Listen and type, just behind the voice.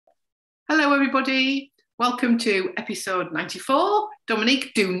Hello, everybody. Welcome to episode 94.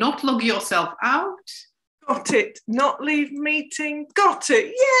 Dominique, do not log yourself out. Got it. Not leave meeting. Got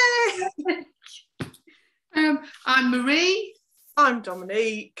it. Yay! I'm Marie. I'm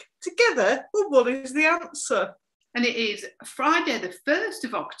Dominique. Together, what is the answer? And it is Friday, the 1st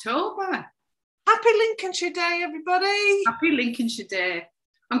of October. Happy Lincolnshire Day, everybody. Happy Lincolnshire Day.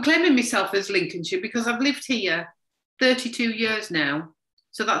 I'm claiming myself as Lincolnshire because I've lived here 32 years now.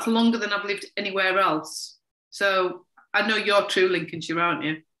 So that's longer than I've lived anywhere else. So I know you're true Lincolnshire, aren't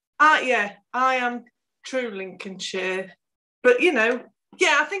you? Yeah, I am true Lincolnshire. But,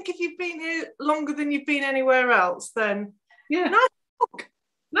 I think if you've been here longer than you've been anywhere else, then... Yeah. Nice mug.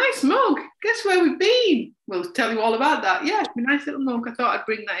 Nice mug. Guess where we've been? We'll tell you all about that. Yeah, it's a nice little mug. I thought I'd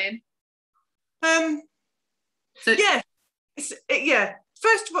bring that in. It's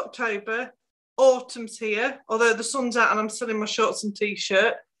 1st of October. Autumn's here, although the sun's out and I'm still in my shorts and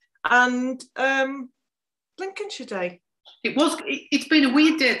t-shirt, and Lincolnshire Day. It's been a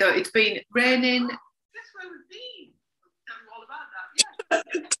weird day though. It's been raining. Guess where we've been? I'll tell you all about that.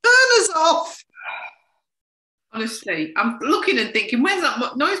 Yeah. Turn us off. Honestly, I'm looking and thinking, where's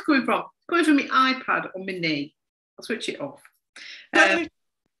that noise coming from? It's coming from my iPad or my knee. I'll switch it off.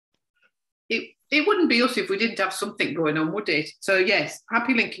 It wouldn't be us if we didn't have something going on, would it? So yes,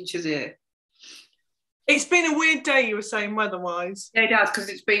 happy Lincolnshire's here. It's been a weird day, you were saying, weather-wise. Yeah, it has, because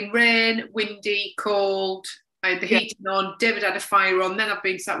it's been rain, windy, cold. I had the heating on. David had a fire on. Then I've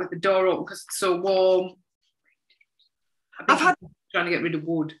been sat with the door open because it's so warm. I'm trying to get rid of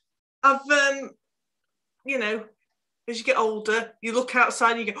wood. As you get older, you look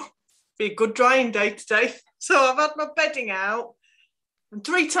outside and you go, be a good drying day today. So I've had my bedding out, and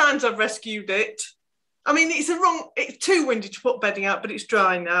 3 times I've rescued it. I mean, it's too windy to put bedding out, but it's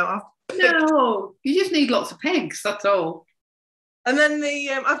dry now. No, you just need lots of pegs, that's all. And then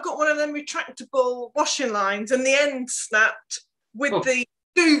I've got one of them retractable washing lines, and the end snapped with the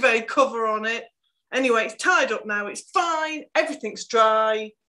duvet cover on it. Anyway, it's tied up now. It's fine. Everything's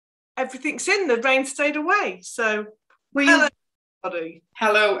dry. Everything's in. The rain stayed away. So, hello, everybody.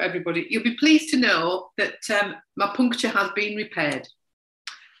 Hello, everybody. You'll be pleased to know that my puncture has been repaired.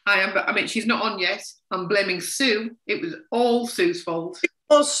 She's not on yet. I'm blaming Sue. It was all Sue's fault. It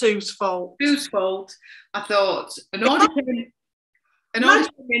was Sue's fault. Sue's fault. I thought an order came in, and I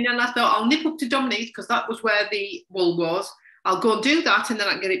thought I'll nip up to Dominique because that was where the wool was. I'll go and do that, and then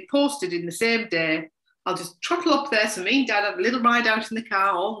I can get it posted in the same day. I'll just trottle up there. So me and Dad had a little ride out in the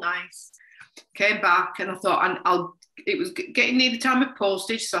car, all nice. Came back, and I thought, it was getting near the time of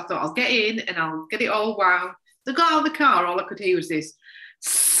postage, so I thought I'll get in and I'll get it all wound. So I got out of the car, all I could hear was this.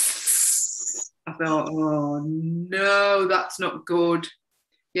 I thought, oh no, that's not good.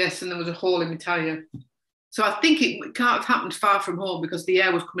 Yes, and there was a hole in my tyre. So I think it can't have happened far from home because the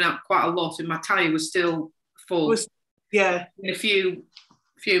air was coming out quite a lot and my tyre was still full. In a few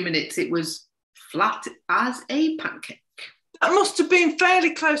minutes, it was flat as a pancake. That must have been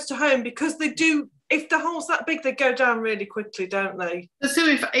fairly close to home because they do, if the hole's that big, they go down really quickly, don't they? So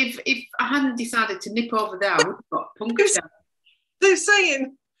if I hadn't decided to nip over there, I would have got punctured down. They're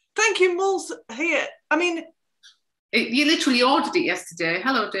saying, thank you, Mull's here. I mean... You literally ordered it yesterday.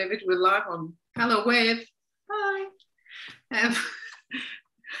 Hello, David. We're live on Hello Wave. Hi.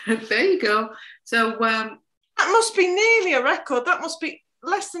 There you go. So that must be nearly a record. That must be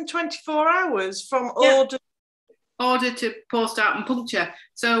less than 24 hours from order to post out and puncture.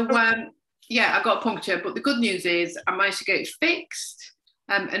 So I got puncture. But the good news is I managed to get it fixed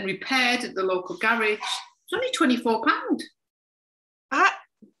and repaired at the local garage. It's only £24.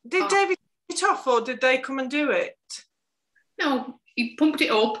 Did David take it off or did they come and do it? No, he pumped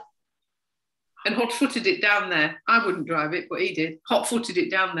it up and hot-footed it down there. I wouldn't drive it, but he did. Hot-footed it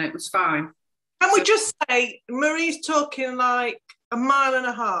down there. It was fine. Can we just say Marie's talking like a mile and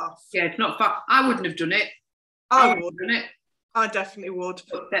a half? Yeah, it's not far. I wouldn't have done it. I would. Done it. I definitely would.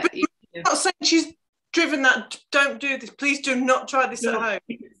 But I'm not saying she's driven that. Don't do this. Please do not try this at home.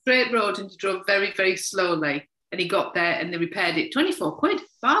 It's a straight road and he drove very, very slowly. And he got there and they repaired it. 24 quid,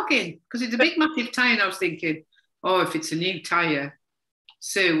 bargain. Because it's a big, massive tyre. And I was thinking, if it's a new tyre,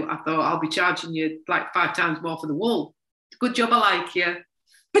 Sue, I thought I'll be charging you like 5 times more for the wool. Good job, I like you.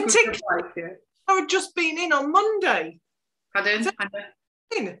 Particularly, I had just been in on Monday. I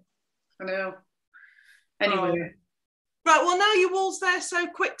know. Anyway. Right, well, now your wool's there so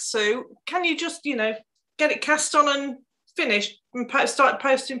quick, Sue. Can you just, get it cast on and finished and start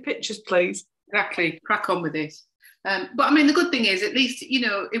posting pictures, please? Exactly. Crack on with this. But I mean, the good thing is, at least,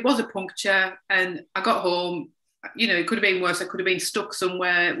 it was a puncture and I got home. It could have been worse. I could have been stuck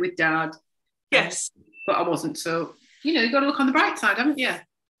somewhere with Dad. Yes. But I wasn't. So, you've got to look on the bright side, haven't you?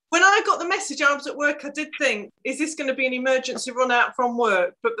 When I got the message, I was at work, I did think, is this going to be an emergency run out from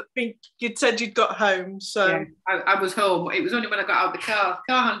work? But you'd said you'd got home, so... Yeah, I was home. It was only when I got out of the car.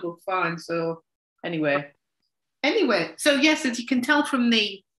 Car handled fine, so anyway. So yes, as you can tell from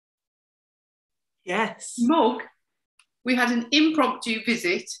the mug, we had an impromptu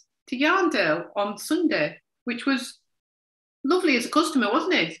visit to Yarndale on Sunday, which was lovely as a customer,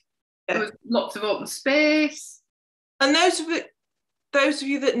 wasn't it? Yeah. There was lots of open space. And those of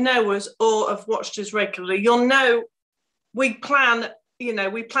you that know us or have watched us regularly, you'll know we plan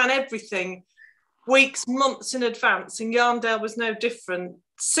everything weeks, months in advance, and Yarndale was no different.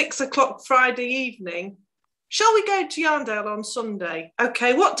 6 o'clock Friday evening. Shall we go to Yarndale on Sunday?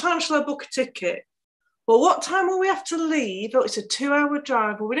 Okay, what time shall I book a ticket? Well, what time will we have to leave? Oh, it's a 2-hour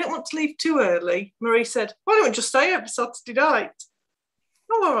drive. Well, we don't want to leave too early. Marie said, why don't we just stay over Saturday night?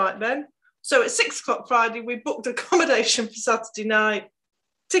 Oh, all right then. So at 6 o'clock Friday, we booked accommodation for Saturday night,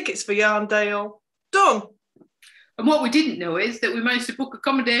 tickets for Yarndale, done. And what we didn't know is that we managed to book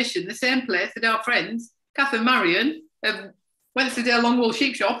accommodation, the same place that our friends, Kath and Marion, of Wensleydale Longwool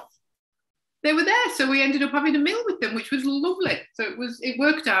Sheep Shop, they were there. So we ended up having a meal with them, which was lovely. So it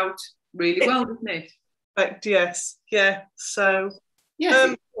worked out really well, didn't it? Yes, yeah. So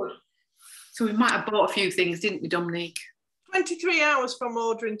yes, so we might have bought a few things, didn't we, Dominique? 23 hours from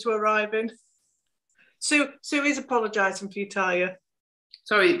ordering to arriving. Sue is apologising for your tyre.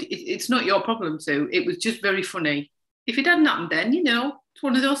 Sorry, it's not your problem, Sue. It was just very funny. If it hadn't happened then, it's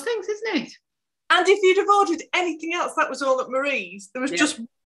one of those things, isn't it? And if you'd have ordered anything else, that was all at Marie's. There was just one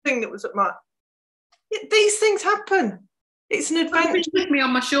thing that was at my... These things happen. It's an adventure. It with me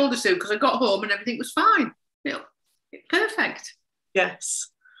on my shoulder, Sue, because I got home and everything was fine. Perfect. Yes.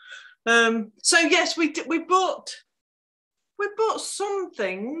 So yes, we bought some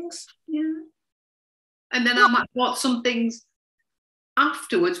things. Yeah. And then I bought some things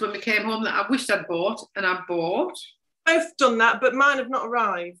afterwards when we came home that I wished I'd bought, and I bought. Both done that, but mine have not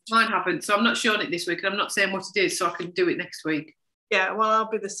arrived. Mine haven't, so I'm not showing it this week, and I'm not saying what it is, so I can do it next week. Yeah, well, I'll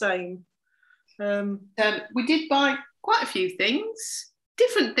be the same. We did buy quite a few things,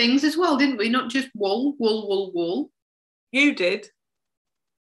 different things as well, didn't we? Not just wool. You did.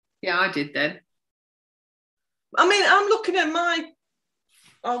 Yeah, I did then. I mean, I'm looking at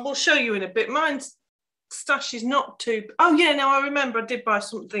I will show you in a bit. Mine's stash is not too... Oh, yeah, no, I remember I did buy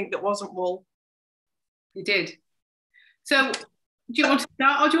something that wasn't wool. You did. So, do you want to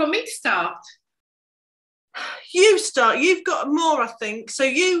start or do you want me to start? You start. You've got more, I think. So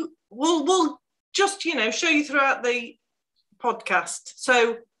we'll just, show you throughout the podcast.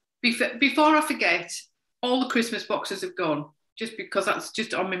 So before I forget, all the Christmas boxes have gone, just because that's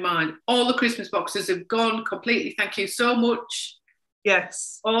just on my mind. All the Christmas boxes have gone completely. Thank you so much.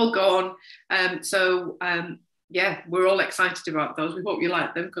 Yes. All gone. We're all excited about those. We hope you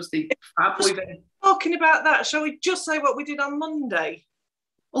like them because they fab. Talking about that, shall we just say what we did on Monday?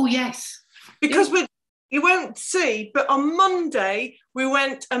 Oh, yes. Because you won't see, but on Monday we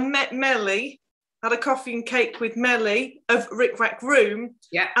went and met Melly, had a coffee and cake with Melly of Rick Rack Room,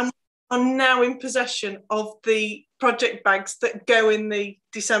 and are now in possession of the project bags that go in the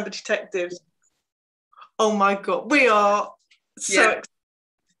December Detectives. Oh my God, we are so excited.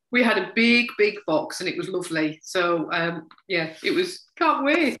 We had a big box and it was lovely. So, it was, can't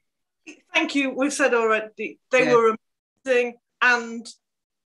wait. Thank you. We've said already, they were amazing. And,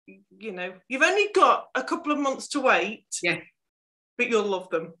 you've only got a couple of months to wait. Yeah. But you'll love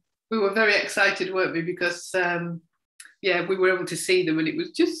them. We were very excited, weren't we? Because, we were able to see them and it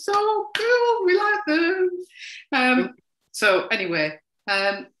was just so cool. We like them. So anyway,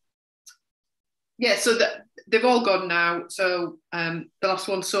 so they've all gone now. So the last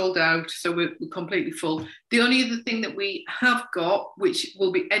one sold out. So we're completely full. The only other thing that we have got, which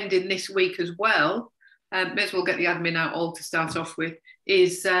will be ending this week as well, may as well get the admin out all to start off with,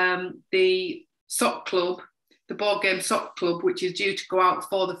 is the sock club, the board game sock club, which is due to go out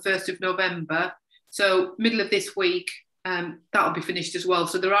for the 1st of November. So middle of this week, that'll be finished as well.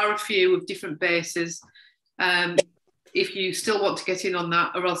 So there are a few of different bases. If you still want to get in on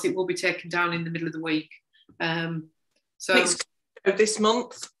that, or else it will be taken down in the middle of the week. So this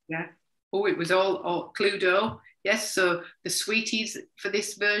month. Yeah. Oh, it was all Cluedo. Yes. So the sweeties for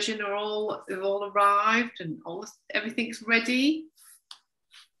this version have all arrived and everything's ready.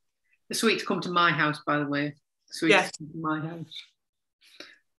 The sweets come to my house, by the way. The sweets come to my house.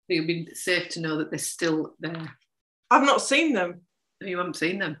 It'll be safe to know that they're still there. I've not seen them. You haven't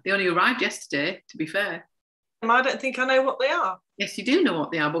seen them. They only arrived yesterday, to be fair. I don't think I know what they are. Yes, you do know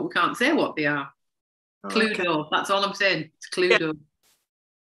what they are, but we can't say what they are. Oh, Cluedo, that's all I'm saying. It's Cluedo.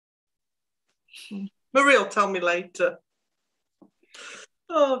 Yeah. Marie will tell me later.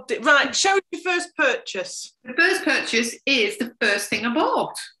 Oh, right. Show us your first purchase. The first purchase is the first thing I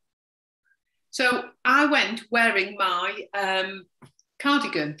bought. So I went wearing my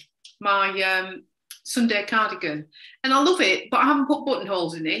cardigan, my Sunday cardigan. And I love it, but I haven't put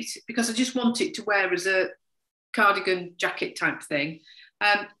buttonholes in it because I just want it to wear as a cardigan jacket type thing.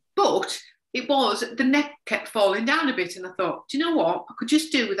 But it was, the neck kept falling down a bit. And I thought, do you know what? I could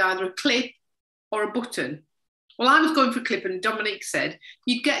just do with either a clip or a button. Well, I was going for a clip and Dominique said,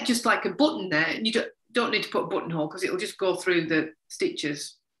 you'd get just like a button there and you don't need to put a buttonhole because it'll just go through the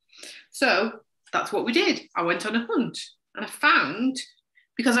stitches. So that's what we did. I went on a hunt and I found,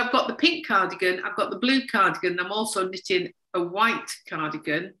 because I've got the pink cardigan, I've got the blue cardigan, I'm also knitting a white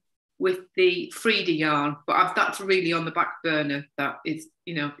cardigan with the Frida yarn, but that's really on the back burner. That is,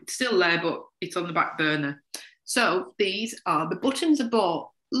 you know, it's still there, but it's on the back burner. So these are the buttons I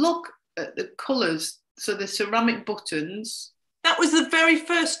bought. Look at the colours. So the ceramic buttons. That was the very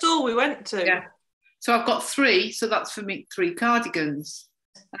first store we went to. Yeah. So I've got 3, so that's for me 3 cardigans.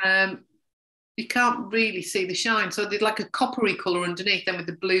 You can't really see the shine. So they're like a coppery colour underneath them with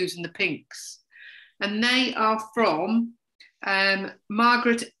the blues and the pinks. And they are from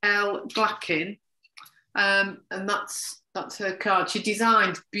Margaret L. Glackin. And that's her card. She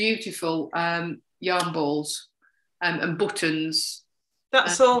designed beautiful yarn balls and buttons.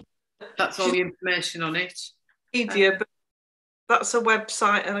 That's all. That's all the information on it. Media, but that's a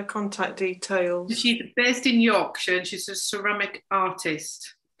website and a contact details. She's based in Yorkshire and she's a ceramic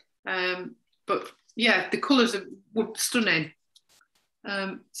artist. But yeah, the colours were stunning.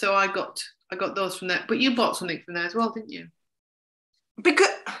 So I got those from there. But you bought something from there as well, didn't you? Because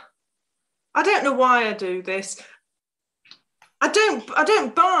I don't know why I do this. I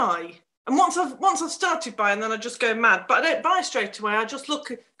don't buy. And once I've started buying, then I just go mad. But I don't buy straight away. I just look,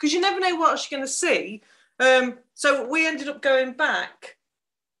 because you never know what else you're going to see. So we ended up going back.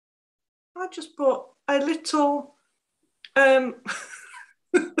 I just bought a little. It's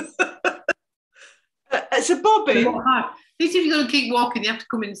a bobbin. At least if you're going to keep walking, you have to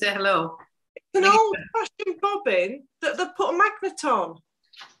come in and say hello. It's an old-fashioned bobbin that they've put a magnet on.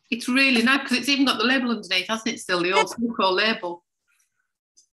 It's really nice because it's even got the label underneath, hasn't it? Still the old Smoko label.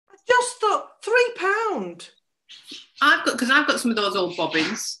 Just thought £3. I've got some of those old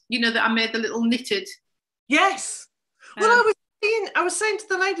bobbins, you know, that I made the little knitted. Yes. Well, I was saying to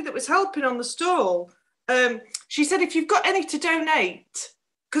the lady that was helping on the stall, she said, if you've got any to donate,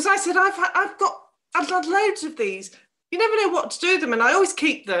 because I said I've had loads of these. You never know what to do with them, and I always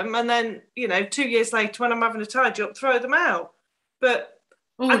keep them, and then 2 years later when I'm having a tidy up, throw them out. But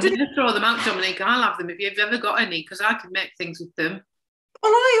I didn't throw them out, Dominique. I'll have them if you've ever got any, because I can make things with them.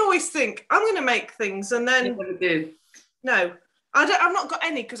 Well, I always think I'm going to make things, and then you never do. No, I've not got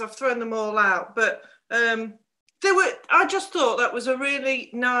any because I've thrown them all out. But I just thought that was a really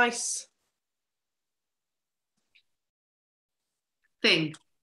nice thing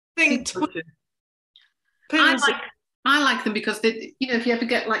to put. I like them because they, if you ever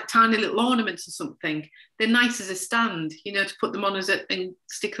get like tiny little ornaments or something, they're nice as a stand. To put them on and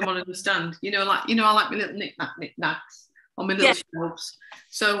stick them on as a stand. I like my little knick-knacks on my little shelves.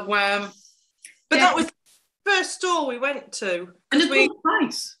 So, but that was the first store we went to, and a good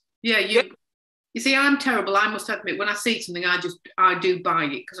price. Yeah, you see, I'm terrible. I must admit, when I see something, I do buy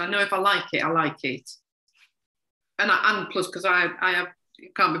it because I know if I like it, I like it. And plus, because I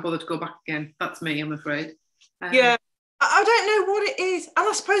can't be bothered to go back again. That's me, I'm afraid. I don't know what it is, and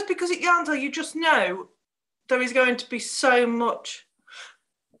I suppose because at Yarndale you just know there is going to be so much.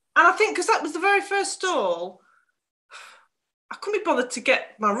 And I think because that was the very first stall, I couldn't be bothered to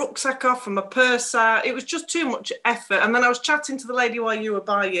get my rucksack off and my purse out. It was just too much effort. And then I was chatting to the lady while you were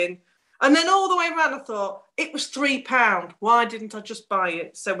buying. And then all the way around I thought, it was £3. Why didn't I just buy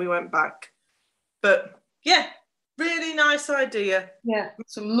it? So we went back. But yeah, really nice idea. Yeah,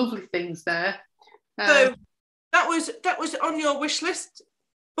 some lovely things there. So that was on your wish list.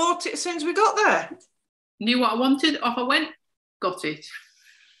 Bought it as soon as we got there. Knew what I wanted, off I went, got it.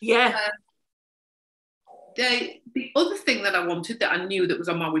 Yeah. The other thing that I wanted that I knew that was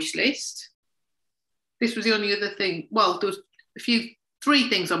on my wish list, this was the only other thing, well, there was 3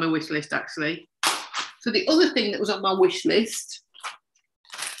 things on my wish list actually. So the other thing that was on my wish list,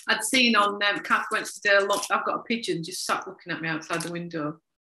 I'd seen on Kath Wensleydale Longwool. I've got a pigeon just sat looking at me outside the window.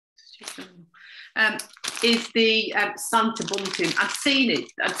 Is the Santa bunting. I'd seen it.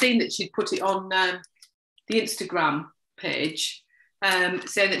 I'd seen that she'd put it on the Instagram page,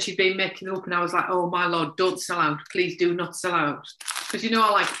 saying that she'd been making them up, and I was like, oh my lord, don't sell out, please do not sell out, because I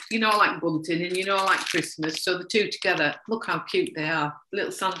like bunting, and I like Christmas, so the two together, look how cute they are,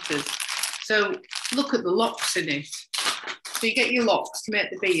 little Santas. So look at the locks in it. So you get your locks to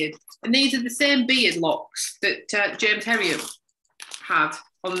make the beard. And these are the same beard locks that James Herriot had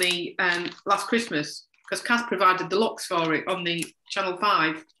on the last Christmas, because Cass provided the locks for it on the Channel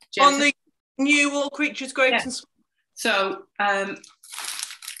 5. On the new All Creatures Great and Small. So I'm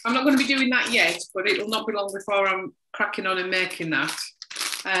not going to be doing that yet, but it'll not be long before I'm cracking on and making that.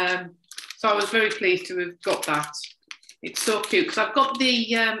 So I was very pleased to have got that. It's so cute, because I've got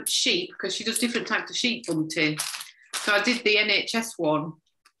the sheep, because she does different types of sheep bunting. So I did the NHS one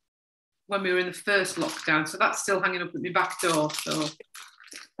when we were in the first lockdown. So that's still hanging up at my back door. So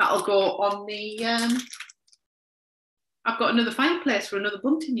that'll go on the... I've got another fireplace for another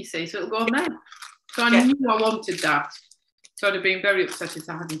bunting, you see, so it'll go on there. So I knew I wanted that. So I'd have been very upset if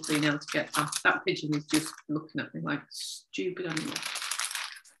I hadn't been able to get that. That pigeon is just looking at me like stupid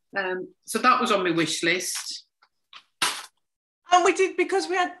animal. So that was on my wish list. And we did, because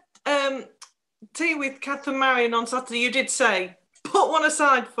we had tea with Kath and Marion on Saturday, you did say, put one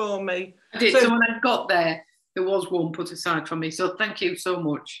aside for me. I did. So when I got there was one put aside for me. So thank you so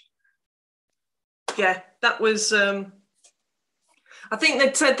much. Yeah, that was... I think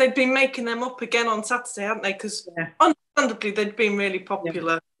they'd said they'd been making them up again on Saturday, hadn't they? Because understandably, they'd been really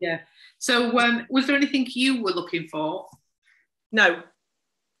popular. Yeah. So was there anything you were looking for? No. Do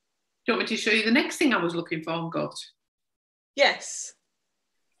you want me to show you the next thing I was looking for and got? Yes.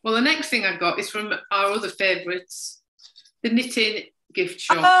 Well, the next thing I got is from our other favourites, the knitting gift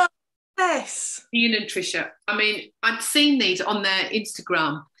shop. Oh, yes. Ian and Tricia. I mean, I'd seen these on their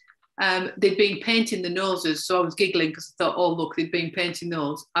Instagram. They'd been painting the noses, so I was giggling because I thought, oh, look, they've been painting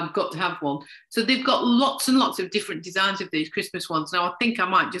those. I've got to have one. So they've got lots and lots of different designs of these Christmas ones. Now, I think I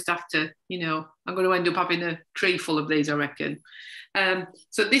might just have to, I'm going to end up having a tree full of these, I reckon.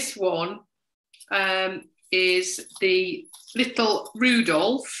 So this one is the little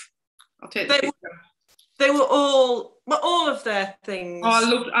Rudolf. I'll take the picture. They were all of their things.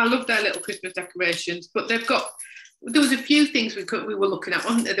 Oh, I love their little Christmas decorations, but there was a few things we were looking at,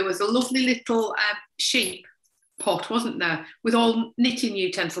 wasn't there? There was a lovely little sheep pot, wasn't there, with all knitting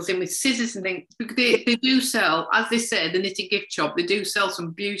utensils in, with scissors and things. They do sell, as they say, the knitting gift shop, they do sell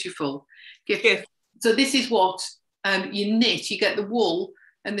some beautiful gifts. So this is what you knit. You get the wool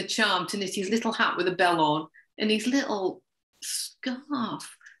and the charm to knit his little hat with a bell on and his little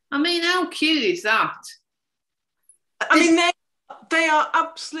scarf. I mean, how cute is that? I mean, they are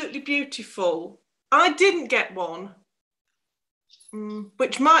absolutely beautiful. I didn't get one,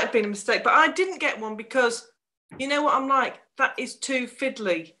 which might have been a mistake, but I didn't get one because, you know what I'm like? That is too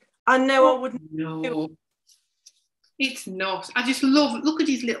fiddly. I know I wouldn't. No, it's not. I just look at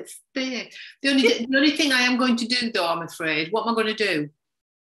his little face. The only thing I am going to do, though, I'm afraid, what am I going to do?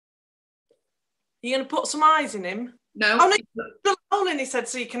 You're going to put some eyes in him? No. Oh, no, put a hole in his head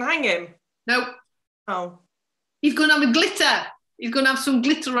so you can hang him? No. Oh. He's going to have a glitter. He's going to have some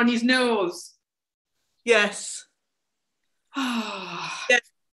glitter on his nose. Yes. Yeah.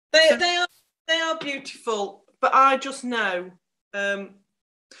 They are beautiful, but I just know. So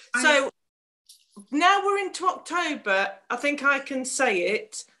now we're into October. I think I can say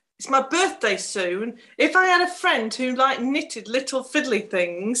it. It's my birthday soon. If I had a friend who knitted little fiddly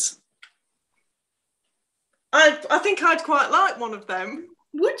things, I think I'd quite like one of them.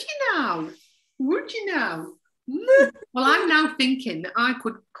 Would you now? Well, I'm now thinking that I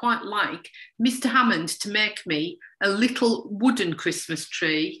could quite like Mr. Hammond to make me a little wooden Christmas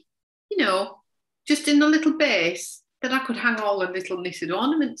tree, just in a little base that I could hang all the little knitted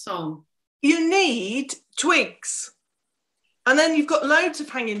ornaments on. You need twigs. And then you've got loads of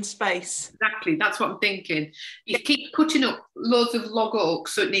hanging space. Exactly, that's what I'm thinking. You keep cutting up loads of log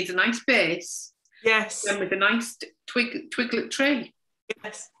oaks so it needs a nice base. Yes. And with a nice twiglet tree.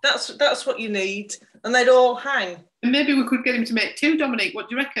 Yes, that's what you need. And they'd all hang. And maybe we could get him to make two, Dominique. What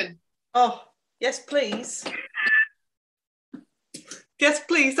do you reckon? Oh, yes, please. Yes,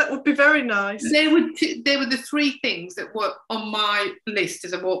 please. That would be very nice. They were the three things that were on my list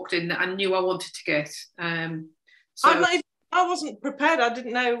as I walked in that I knew I wanted to get. I wasn't prepared. I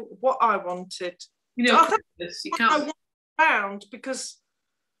didn't know what I wanted. You can't. I found because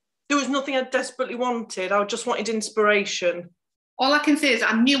there was nothing I desperately wanted. I just wanted inspiration. All I can say is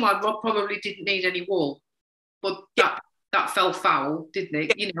I knew I probably didn't need any wool, but that fell foul, didn't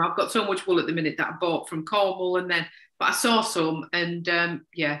it? Yeah. I've got so much wool at the minute that I bought from Cornwall, but I saw some, and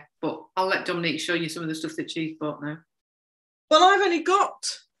but I'll let Dominique show you some of the stuff that she's bought now. Well, I've only got.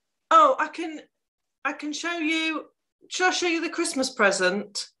 Oh, I can show you. Shall I show you the Christmas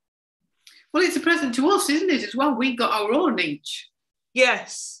present? Well, it's a present to us, isn't it? As well, we got our own each.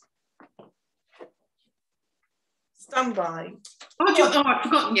 Yes. Stand by. I've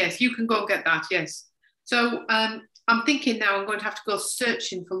forgotten. Yes, you can go and get that. Yes. So I'll I'm thinking now I'm going to have to go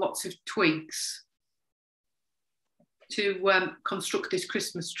searching for lots of twigs to construct this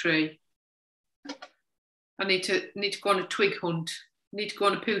Christmas tree. I need to go on a twig hunt. I need to go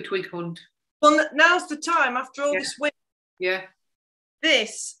on a poo twig hunt. Well, now's the time after all this week. Yeah.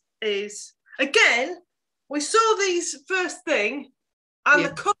 This is, again, we saw these first thing and the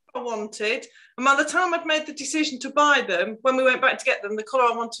colour I wanted, and by the time I'd made the decision to buy them, when we went back to get them, the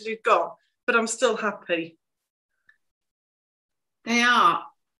colour I wanted had gone, but I'm still happy. They are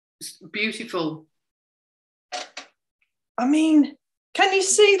beautiful. I mean, can you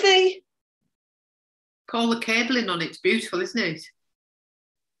see the... All the cabling on it's beautiful, isn't it?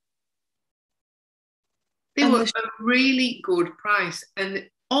 They were a really good price and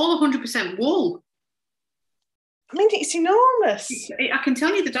all 100% wool. I mean, it's enormous. I can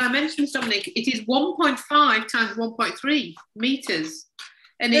tell you the dimensions, Dominique. It is 1.5 times 1.3 metres.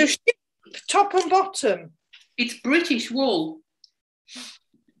 And it's top and bottom. It's British wool.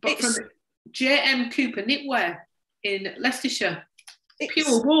 But from J.M. Cooper Knitwear in Leicestershire.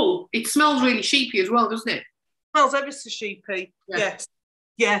 Pure wool. It smells really sheepy as well, doesn't it? Smells ever so sheepy. Yeah. Yes.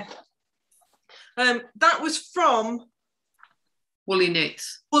 Yeah. That was from Woolly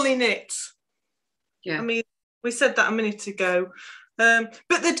Knits. Woolly Knits. Yeah. I mean, we said that a minute ago. But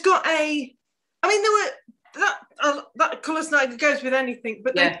they'd got a... I mean, there were... That colour's not goes with anything,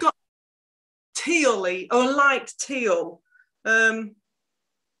 but they'd got teal-y or light teal.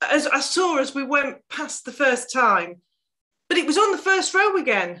 As I saw as we went past the first time. But it was on the first row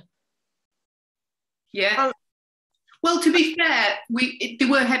again. Yeah. Well, to be fair, they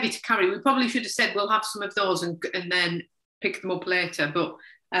were heavy to carry. We probably should have said we'll have some of those and then pick them up later. But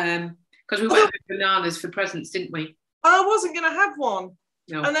because we went with bananas for presents, didn't we? I wasn't going to have one.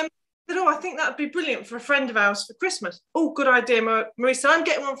 No. And then I said, I think that would be brilliant for a friend of ours for Christmas. Oh, good idea, Marie said, I'm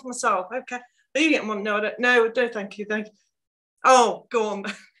getting one for myself. Okay. Are you getting one? No, I don't. No, thank you. Thank you. Oh, go on.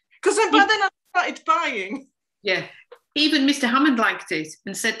 Because by then I started buying. Yeah. Even Mr. Hammond liked it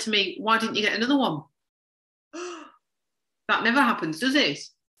and said to me, why didn't you get another one? That never happens, does it?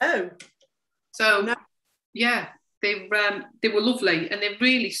 Oh. So, no. Yeah, they were lovely and they're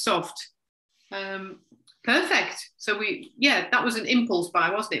really soft. Perfect. So that was an impulse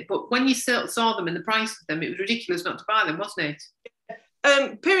buy, wasn't it? But when you saw them and the price of them, it was ridiculous not to buy them, wasn't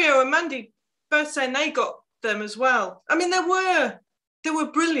it? Pirio and Mandy both saying they got them as well. I mean, they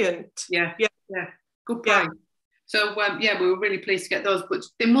were brilliant. Yeah. Good price. Yeah. So, we were really pleased to get those, but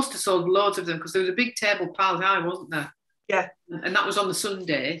they must have sold loads of them because there was a big table piled high, wasn't there? Yeah. And that was on the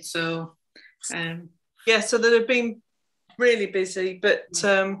Sunday, so... so they'd have been really busy, but,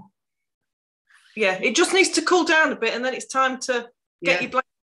 it just needs to cool down a bit and then it's time to get your blanket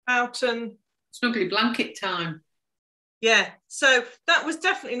out and... Snuggly blanket time. Yeah, so that was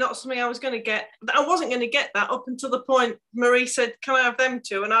definitely not something I was going to get. I wasn't going to get that up until the point Marie said, can I have them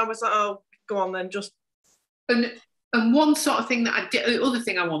too? And I was like, oh, go on then, just... And one sort of thing that I did, the other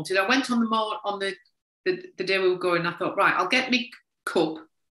thing I wanted, I went on the day we were going, I thought, right, I'll get me cup.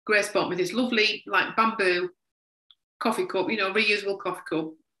 Grace bought me this lovely, like, bamboo coffee cup, reusable coffee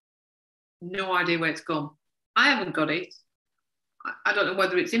cup. No idea where it's gone. I haven't got it. I don't know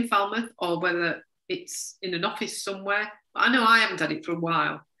whether it's in Falmouth or whether it's in an office somewhere. But I know I haven't had it for a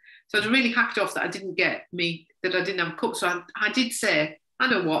while. So I was really hacked off that I didn't have a cup. So I did say, I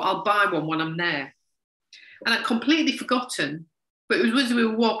know what, I'll buy one when I'm there. And I'd completely forgotten, but it was as we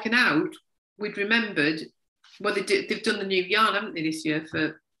were walking out, we'd remembered, well, they've done the new yarn, haven't they, this year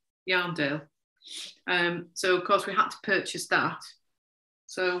for Yarndale. So, of course, we had to purchase that.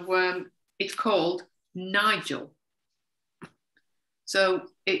 So it's called Nigel. So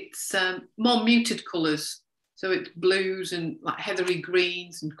it's more muted colours. So it's blues and like heathery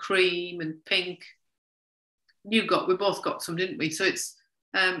greens and cream and pink. We both got some, didn't we? So it's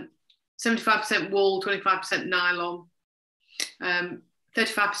 75% wool, 25% nylon, 35%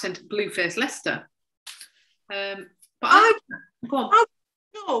 Blueface Leicester. Go on.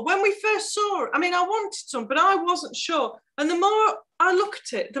 Sure. When we first saw it, I mean, I wanted some, but I wasn't sure. And the more I look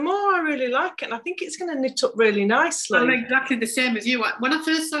at it, the more I really like it. And I think it's going to knit up really nicely. I'm exactly the same as you. When I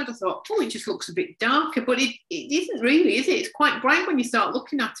first saw it, I thought, it just looks a bit darker. But it isn't really, is it? It's quite bright when you start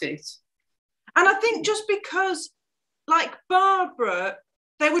looking at it. And I think just because, like Barbara,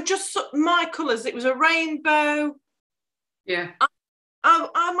 they were just my colours. It was a rainbow. Yeah.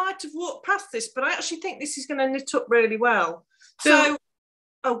 I might have walked past this, but I actually think this is going to knit up really well. So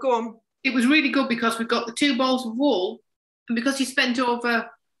go on. It was really good because we got the 2 balls of wool, and because you spent over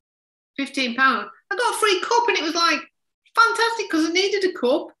 £15, I got a free cup, and it was like fantastic because I needed a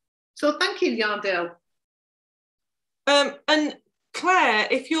cup. So thank you, Yarndale. And Claire,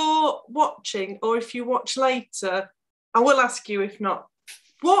 if you're watching or if you watch later, I will ask you if not.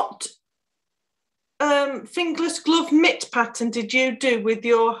 What fingerless glove mitt pattern did you do with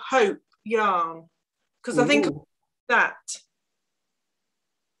your Hope yarn? Because I think that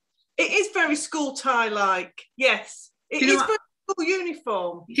it is very school tie like. Yes, it is very school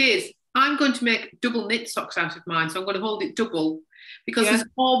uniform. It is. I'm going to make double knit socks out of mine, so I'm going to hold it double because there's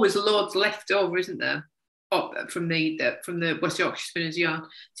always loads left over, isn't there? From the West Yorkshire Spinners yarn.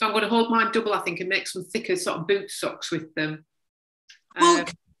 So I'm going to hold mine double, I think, and make some thicker sort of boot socks with them. Well,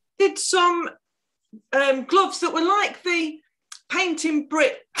 did some gloves that were like the painting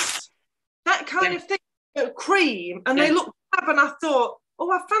bricks, that kind of thing, cream, and they looked fab, and I thought,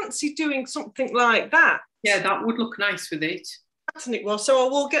 oh, I fancy doing something like that. Yeah, that would look nice with it. Pattern it was, so I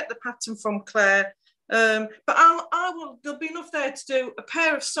will get the pattern from Claire. But I will. There'll be enough there to do a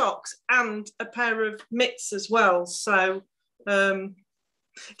pair of socks and a pair of mitts as well. So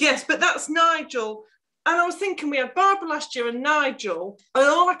yes, but that's Nigel. And I was thinking we had Barbara last year and Nigel, and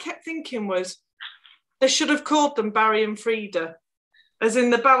all I kept thinking was they should have called them Barry and Frida, as in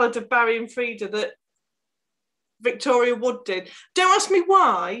the Ballad of Barry and Frida that Victoria Wood did. Don't ask me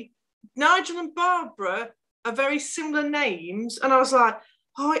why. Nigel and Barbara are very similar names, and I was like,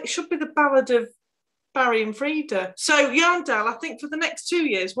 oh, it should be the Ballad of Barry and Frida. So Yarndale, I think for the next 2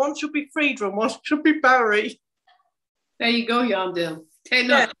 years, one should be Frida and one should be Barry. There you go, Yarndale.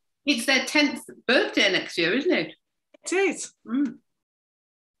 It's their 10th birthday next year, isn't it? It is.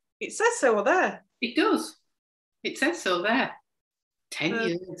 It says so there. It does. It says so there. 10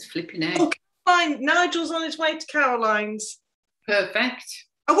 years, flipping out. Oh, Caroline, Nigel's on his way to Caroline's. Perfect.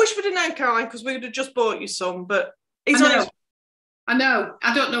 I wish we'd have known, Caroline, because we would have just bought you some, but he's on his... I know.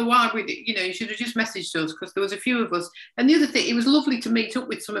 I don't know why you should have just messaged us because there was a few of us. And the other thing, it was lovely to meet up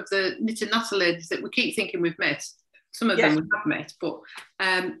with some of the knit and natter ladies that we keep thinking we've met. Some of them we have met, but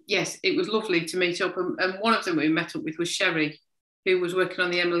yes, it was lovely to meet up. And one of them we met up with was Sherry, who was working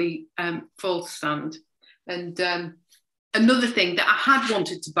on the Emily Foulds stand. And another thing that I had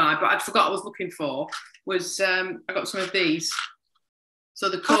wanted to buy, but I'd forgot I was looking for, was I got some of these. So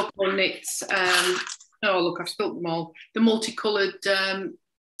the Cocoa Knits, oh look, I've spilt them all. The multicoloured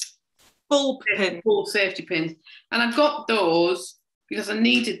bull safety pins. And I got those because I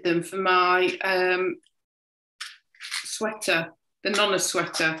needed them for my sweater, the Nona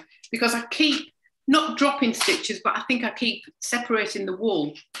sweater, because I keep not dropping stitches, but I think I keep separating the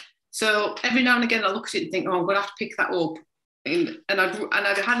wool. So every now and again I look at it and think, oh, I'm going to have to pick that up. And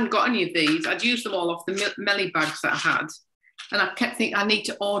I hadn't got any of these. I'd used them all off the Melly bags that I had. And I kept thinking I need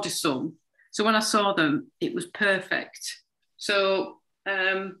to order some. So when I saw them, it was perfect. So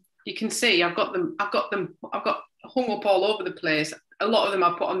you can see I've got them hung up all over the place. A lot of them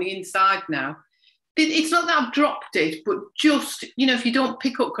I put on the inside now. It's not that I've dropped it, but just, if you don't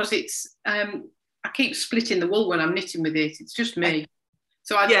pick up, because it's, I keep splitting the wool when I'm knitting with it. It's just me.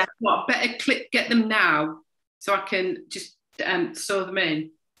 So I better get them now so I can just sew them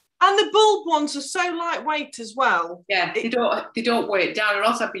in. And the bulb ones are so lightweight as well. Yeah, they don't weigh it down, or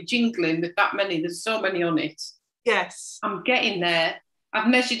else I'd be jingling with that many. There's so many on it. Yes. I'm getting there. I've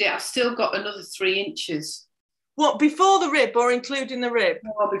measured it. I've still got another 3 inches. What, before the rib or including the rib?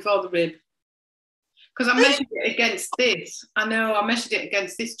 Oh, before the rib. Because I measured it against this. I know, I measured it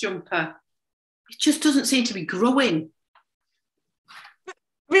against this jumper. It just doesn't seem to be growing.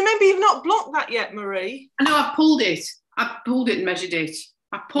 Remember, you've not blocked that yet, Marie. I know, I pulled it. And measured it.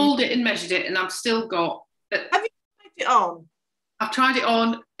 I pulled it and measured it, and I've still got... Have you tried it on? I've tried it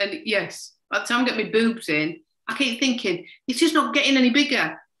on, and yes, by the time I get my boobs in, I keep thinking, it's just not getting any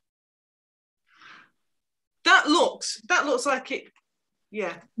bigger. That looks like it,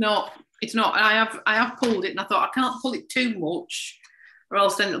 yeah. No, it's not. I have pulled it, and I thought, I can't pull it too much, or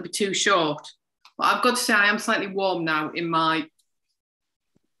else then it'll be too short. But I've got to say, I am slightly warm now in my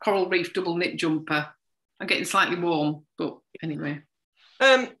coral reef double knit jumper. I'm getting slightly warm, but anyway.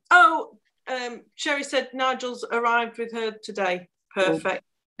 Sherry said Nigel's arrived with her today. Perfect.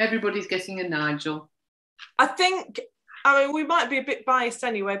 Everybody's getting a Nigel. We might be a bit biased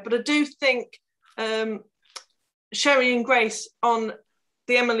anyway, but I do think Sherry and Grace on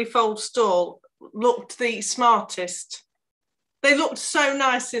the Emily Foulds stall looked the smartest. They looked so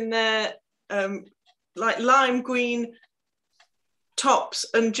nice in their like lime green tops,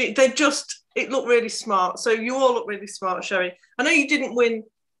 and it looked really smart. So you all look really smart, Sherry. I know you didn't win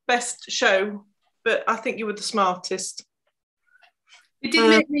best show, but I think you were the smartest. It did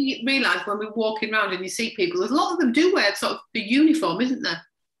make me realise when we're walking around and you see people, there's a lot of them do wear sort of the uniform, isn't there?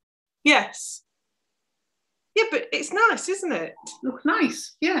 Yes. Yeah, but it's nice, isn't it? Looks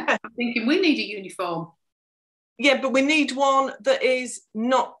nice, yeah. I'm thinking we need a uniform. Yeah, but we need one that is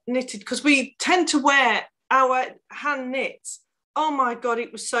not knitted, because we tend to wear our hand knits. Oh my God,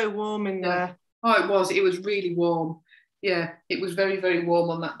 it was so warm in there. Oh, it was. It was really warm. Yeah, it was very, very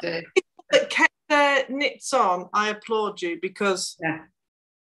warm on that day. People that kept their knits on, I applaud you, because yeah.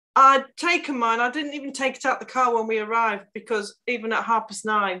 I'd taken mine. I didn't even take it out the car when we arrived, because even at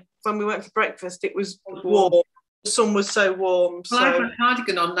 9:30 when we went for breakfast, it was warm. The sun was so warm. Well, I had my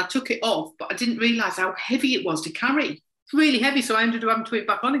cardigan on and I took it off, but I didn't realise how heavy it was to carry. It's really heavy, so I ended up having to put it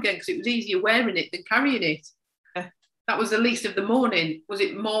back on again because it was easier wearing it than carrying it. Yeah. That was the least of the mourning. Was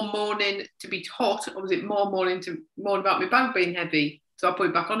it more mourning to be hot, or was it more mourning to mourn about my bag being heavy? So I put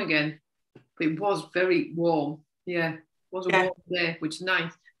it back on again. But it was very warm. Yeah, it was a warm day, which is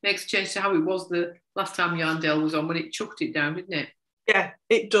nice. Makes a change to how it was the last time Yarndale was on, when it chucked it down, didn't it? Yeah,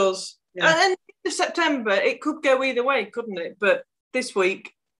 it does. Yeah. And then in September, it could go either way, couldn't it? But this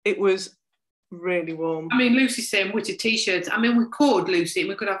week, it was really warm. I mean, Lucy's saying WITA t-shirts. I mean, we could, Lucy,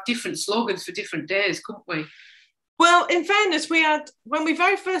 we could have different slogans for different days, couldn't we? Well, in fairness, we had, when we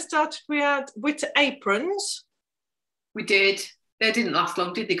very first started, we had WITA aprons. We did. They didn't last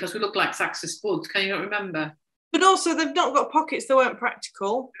long, did they? Because we looked like sacks of spuds. Can you not remember? But also, they've not got pockets. They weren't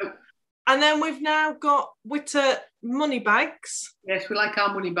practical. Nope. And then we've now got WITA money bags. Yes, we like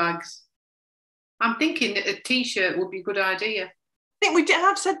our money bags. I'm thinking that a t-shirt would be a good idea. I think we did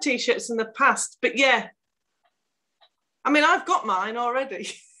have said t-shirts in the past, but yeah. I mean, I've got mine already.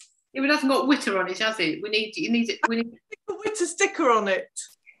 It hasn't got WITA on it, has it? We need a WITA sticker on it.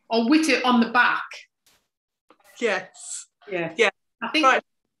 Or WITA on the back. Yes. Yeah. Yeah. I think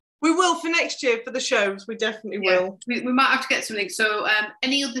we will for next year for the shows. We definitely will. We might have to get something. So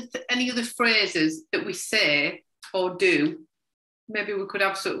any other phrases that we say or do, maybe we could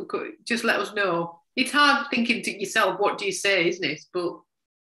have just let us know. It's hard thinking to yourself, what do you say, isn't it? But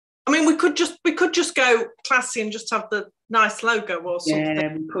I mean, we could just go classy and just have the nice logo or something.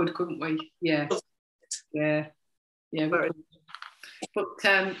 Yeah, we could, couldn't we? Yeah. Yeah. Yeah. We could.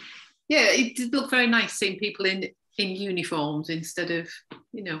 But yeah, it did look very nice seeing people in uniforms instead of,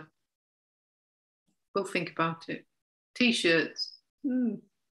 we'll think about it. T-shirts.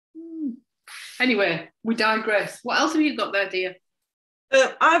 Anyway, we digress. What else have you got there, dear?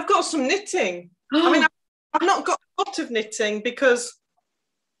 I've got some knitting. I mean, I've not got a lot of knitting because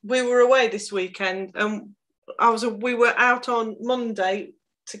we were away this weekend and we were out on Monday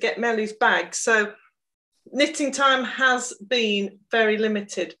to get Melly's bag. So knitting time has been very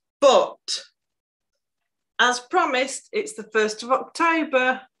limited. But as promised, it's the 1st of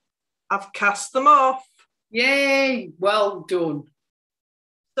October. I've cast them off. Yay! Well done.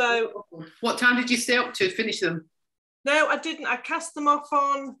 So, what time did you stay up to finish them? No, I didn't. I cast them off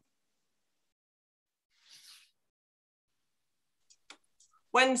on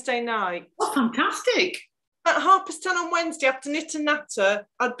Wednesday night. Oh, fantastic. At 10:30 on Wednesday, after knit and natter,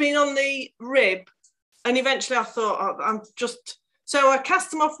 I'd been on the rib, and eventually I thought, so I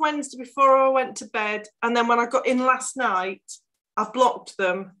cast them off Wednesday before I went to bed, and then when I got in last night, I blocked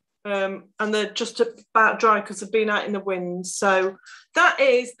them, and they're just about dry because they've been out in the wind. So that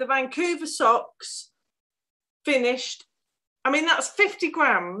is the Vancouver Socks finished. I mean, that's 50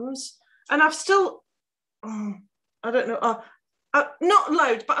 grams, and I've still, I don't know, not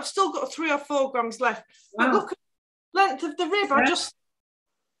loads, but I've still got 3 or 4 grams left. Wow. But look at the length of the rib. Yeah.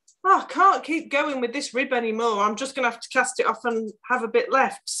 I can't keep going with this rib anymore. I'm just going to have to cast it off and have a bit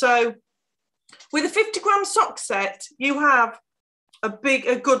left. So with a 50-gram sock set, you have a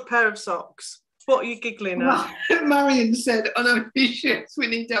good pair of socks. What are you giggling at? Marion said on our t-shirts, we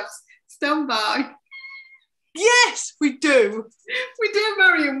need to have standby. Yes, we do. We do,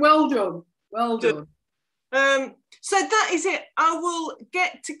 Marion. Well done. Well done. So that is it. I will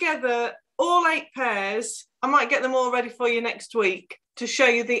get together all 8 pairs. I might get them all ready for you next week to show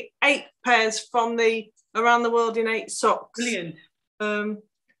you the 8 pairs from the Around the World in 8 Socks. Brilliant.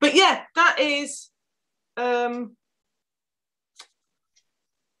 But yeah, that is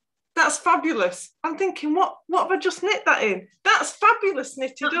that's fabulous. I'm thinking, what have I just knit that in? That's fabulous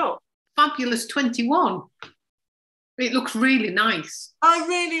knitted up. Fabulous 21. It looks really nice. I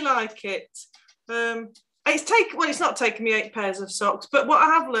really like it. It's not taken me 8 pairs of socks, but what I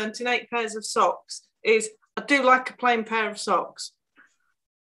have learnt in 8 pairs of socks is I do like a plain pair of socks.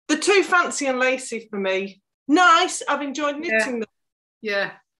 They're too fancy and lacy for me. Nice, I've enjoyed knitting them.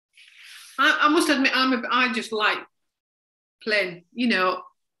 Yeah. I must admit, I just like plain,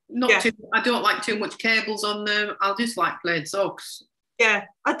 I don't like too much cables on them. I'll just like plain socks. Yeah,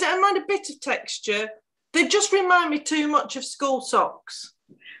 I don't mind a bit of texture. They just remind me too much of school socks.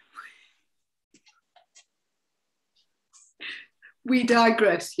 We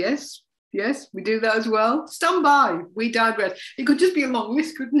digress, yes. Yes, we do that as well. Stand by, we digress. It could just be a long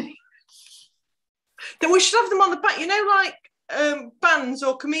list, couldn't it? Then we should have them on the back, you know, like bands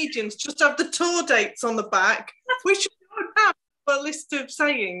or comedians just have the tour dates on the back. We should have a list of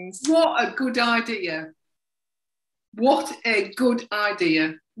sayings. What a good idea. What a good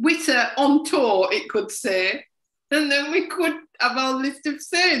idea. WITA on tour, it could say. And then we could have our list of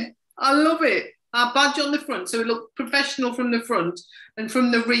sayings. I love it. Our badge on the front, so we look professional from the front, and from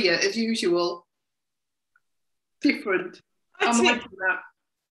the rear, as usual, different. I'm liking that.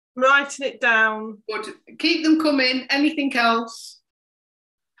 Writing it down. Good. Keep them coming. Anything else?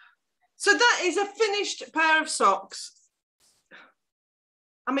 So that is a finished pair of socks.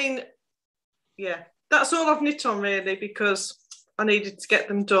 I mean, yeah, that's all I've knit on really, because I needed to get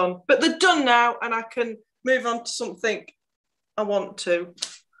them done. But they're done now, and I can move on to something I want to.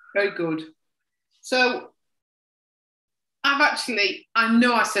 Very good. So I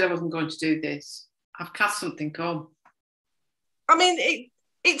know I said I wasn't going to do this. I've cast something on. I mean,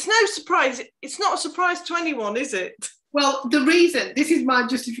 it's no surprise. It's not a surprise to anyone, is it? Well, the reason, this is my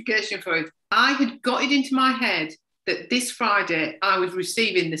justification for it. I had got it into my head that this Friday I was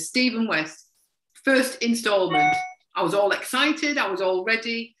receiving the Stephen West first instalment. I was all excited. I was all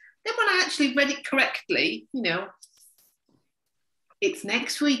ready. Then when I actually read it correctly, you know, it's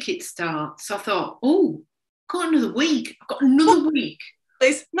next week it starts. So I thought, oh, I've got another week. I've got another week.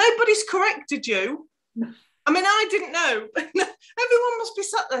 Nobody's corrected you. I mean, I didn't know. Everyone must be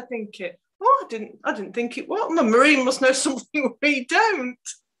sat there thinking, oh, I didn't think it was. My Marine must know something we don't.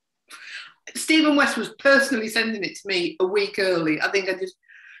 Stephen West was personally sending it to me a week early. Do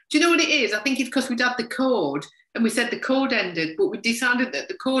you know what it is? I think it's because we'd had the code and we said the code ended, but we decided that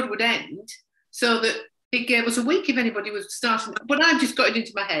the code would end so that it gave us a week if anybody was starting. But I just got it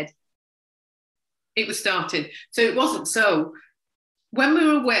into my head. It was starting. So it wasn't. So when we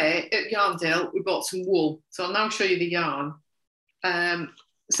were away at Yarndale, we bought some wool. So I'll now show you the yarn.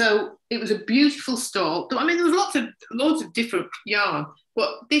 So it was a beautiful store. I mean, there was loads of different yarn,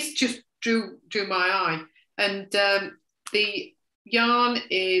 but this just drew my eye. And the yarn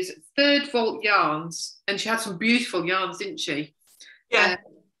is Third Vault Yarns, and she had some beautiful yarns, didn't she? Yeah.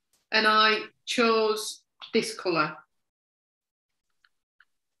 And I chose this colour,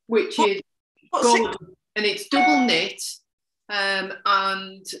 which is gold, and it's double knit,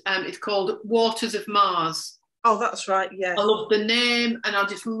 and it's called Waters of Mars. Oh, that's right, yeah. I love the name, and I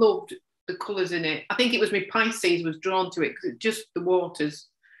just loved the colours in it. I think it was my Pisces was drawn to it because it's just the waters.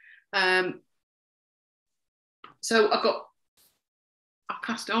 So I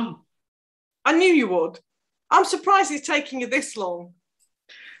cast on. I knew you would. I'm surprised it's taking you this long.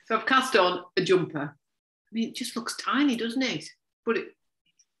 So I've cast on a jumper. I mean, it just looks tiny, doesn't it? But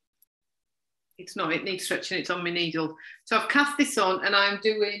it's not. It needs stretching. It's on my needle. So I've cast this on, and I'm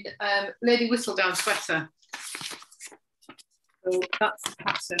doing Lady Whistledown sweater. So that's the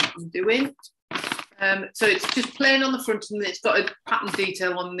pattern I'm doing. So it's just plain on the front, and it's got a pattern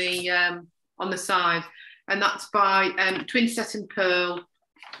detail on the side, and that's by Twin Set and Pearl.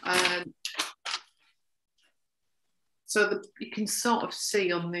 So you can sort of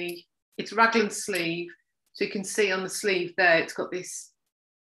see on it's raglan sleeve, so you can see on the sleeve there, it's got this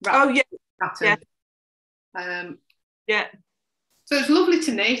pattern. Yeah. So it's lovely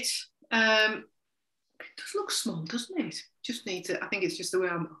to knit. It does look small, doesn't it? Just needs it. I think it's just the way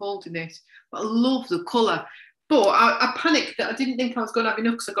I'm holding it. But I love the colour. But I panicked that I didn't think I was going to have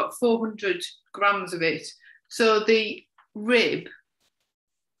enough because I got 400 grams of it. So the rib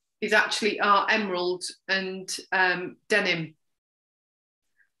is actually our emerald and denim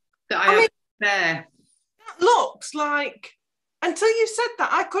that I have there. That looks like, until you said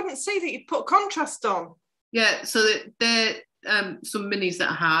that, I couldn't see that you'd put contrast on. Yeah, so they're some minis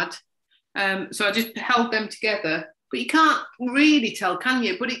that I had. So I just held them together. But you can't really tell, can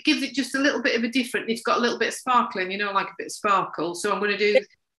you? But it gives it just a little bit of a different, it's got a little bit of sparkling, you know, like a bit of sparkle. So I'm going to do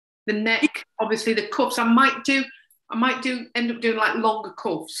the neck, obviously the cuffs. I might end up doing like longer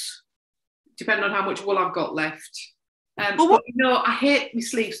cuffs, depending on how much wool I've got left. But you know, I hate my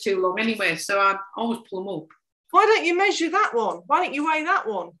sleeves too long anyway, so I always pull them up. Why don't you measure that one? Why don't you weigh that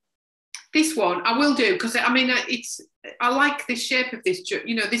one? This one I will do, because I mean I like the shape of this.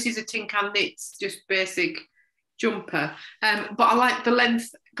 You know, this is a tin can knits, just basic jumper. But I like the length,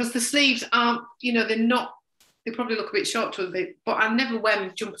 because the sleeves aren't, you know, they probably look a bit short to a bit, but I never wear my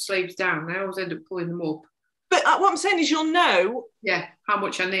jumper sleeves down. I always end up pulling them up. But what I'm saying is you'll know. Yeah, how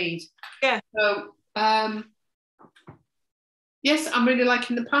much I need. Yeah. So, yes, I'm really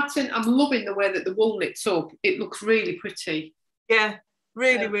liking the pattern. I'm loving the way that the wool knits up. It looks really pretty. Yeah,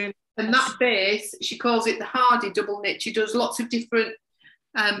 really, really. And that base, she calls it the Hardy double knit. She does lots of different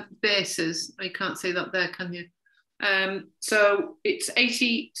bases. You can't see that there, can you? So it's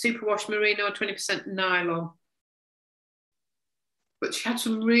 80 superwash merino, 20% nylon. But she had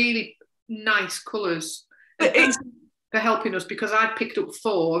some really nice colours. For helping us, because I picked up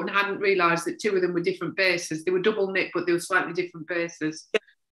 4 and hadn't realised that 2 of them were different bases. They were double knit, but they were slightly different bases.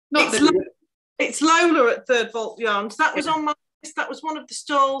 It's Lola at Third Vault Yarns. That was on my list. That was one of the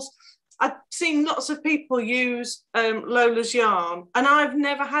stalls. I've seen lots of people use Lola's yarn, and I've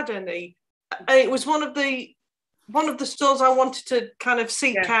never had any. And it was one of the stalls I wanted to kind of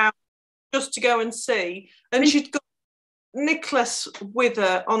seek out just to go and see. And she'd got Nicholas with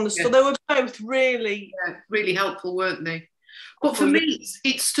her on the store. They were both really really helpful, weren't they? But for me,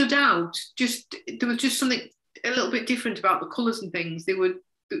 it stood out. There was just something a little bit different about the colours and things. They were,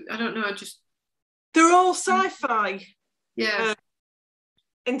 I don't know, they're all sci-fi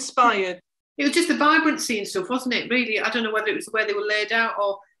inspired. It was just the vibrancy and stuff, wasn't it? Really, I don't know whether it was the way they were laid out,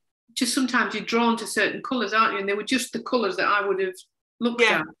 or just sometimes you're drawn to certain colours, aren't you? And they were just the colours that I would have looked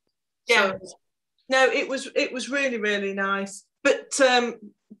at. Yeah. No, it was really, really nice. But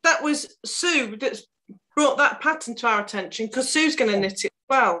that was Sue that's brought that pattern to our attention, because Sue's going to knit it as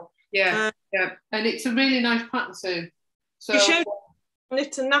well. Yeah. And it's a really nice pattern, Sue. So she showed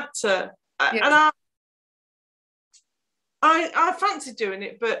knit and natter, and I fancied doing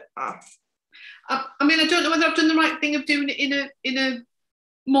it, but I mean, I don't know whether I've done the right thing of doing it in a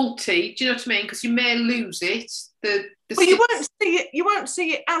multi. Do you know what I mean? Because you may lose it. Well, you won't see it. You won't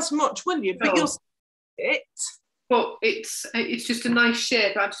see it as much, will you? But you'll see it. But it's just a nice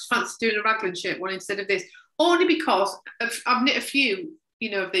shape. I just fancy doing a raglan shape one instead of this, only because I've knit a few,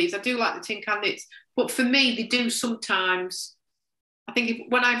 of these. I do like the tin can knits, but for me, they do sometimes. I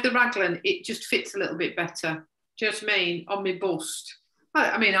think when I have the raglan, it just fits a little bit better. Do you know what I mean? On my bust.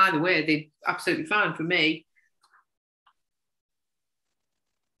 I mean, either way, they're absolutely fine for me.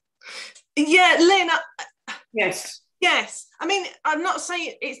 Yeah, Lynn. Yes. I mean, I'm not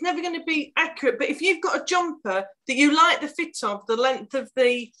saying it's never going to be accurate, but if you've got a jumper that you like the fit of, the length of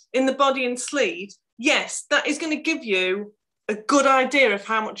in the body and sleeve, yes, that is going to give you a good idea of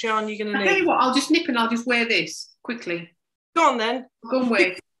how much yarn you're going to need. I'll tell you what, I'll just nip and I'll just wear this quickly. Go on then. Go and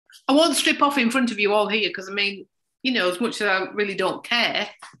wear. I won't strip off in front of you all here, because I mean, as much as I really don't care,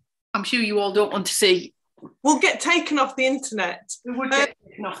 I'm sure you all don't want to see. We'll get taken off the internet. We would get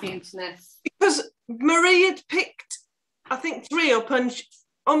taken off the internet. Because Marie had picked, I think, 3 up, and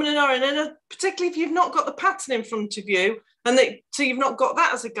and particularly if you've not got the pattern in front of you, so you've not got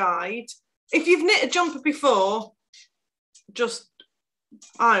that as a guide. If you've knit a jumper before,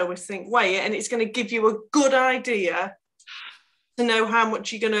 I always think weigh it, and it's going to give you a good idea to know how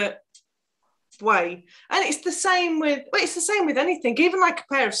much you're going to weigh. And it's the same with anything, even like a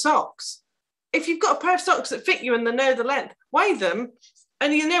pair of socks. If you've got a pair of socks that fit you and they know the length, weigh them,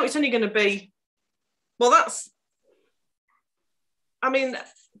 and you know it's only going to be, that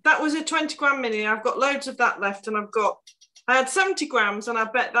was a 20 gram mini. I've got loads of that left, and I had 70 grams, and I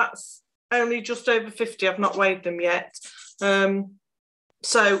bet that's only just over 50. I've not weighed them yet.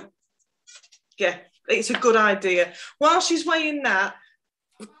 So yeah, it's a good idea. While she's weighing that,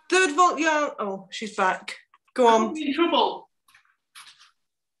 Third Vault yarn. Oh, she's back. Go on. I'm in trouble.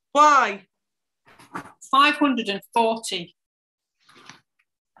 Why? 540.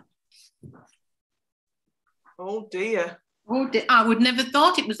 Oh dear. I would never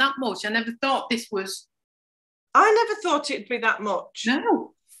thought it was that much. I never thought this was. I never thought it'd be that much.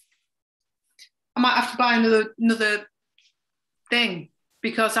 No. I might have to buy another thing,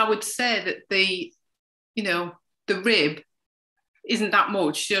 because I would say that the rib isn't that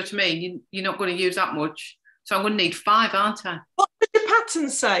much. Do you know what I mean? You're not going to use that much. So I'm going to need 5, aren't I? What did the pattern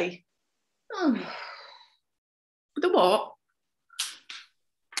say? The what?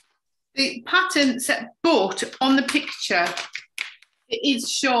 The pattern set, but on the picture, it is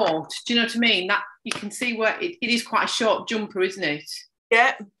short. Do you know what I mean? That you can see where it is quite a short jumper, isn't it?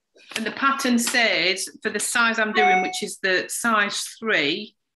 Yeah. And the pattern says, for the size I'm doing, which is the size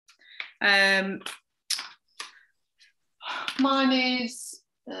 3, mine is,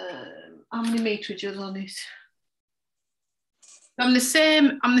 how many meterage on it? I'm the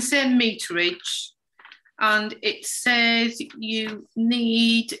same meterage, and it says you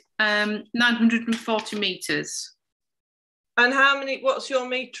need 940 meters. And what's your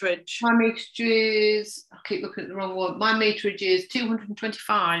meterage? My meterage is, I keep looking at the wrong one. My meterage is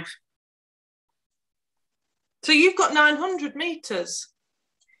 225. So you've got 900 meters.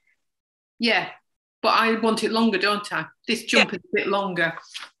 Yeah, but I want it longer, don't I? This jumper is a bit longer.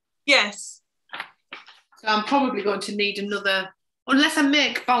 Yes. So I'm probably going to need another, unless I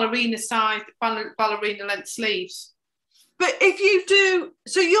make ballerina length sleeves. But if you do,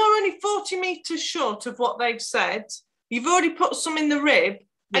 so you're only 40 metres short of what they've said. You've already put some in the rib.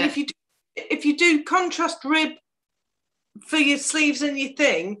 Yeah. And if you do contrast rib for your sleeves and your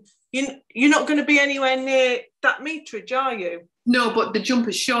thing, you're not going to be anywhere near that meterage, are you? No, but the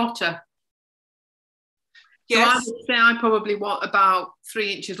jumper's shorter. Yes. So I would say I probably want about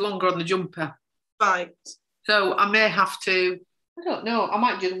 3 inches longer on the jumper. Right. So I may have to, I don't know, I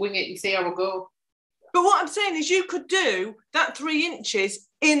might just wing it and see how I go. But what I'm saying is you could do that 3 inches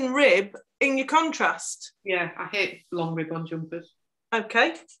in rib in your contrast. Yeah, I hate long rib on jumpers.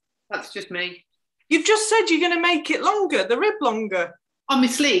 Okay. That's just me. You've just said you're going to make it longer, the rib longer. On my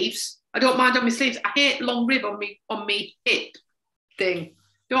sleeves, I don't mind on my sleeves. I hate long rib on me hip thing.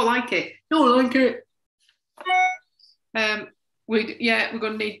 Don't like it. Don't like it. We're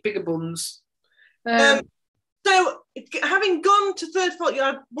going to need bigger buns. So having gone to third fault,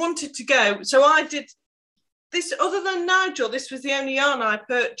 I wanted to go. So I did this, other than Nigel, this was the only yarn I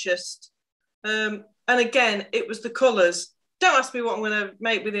purchased. And again, it was the colours. Don't ask me what I'm going to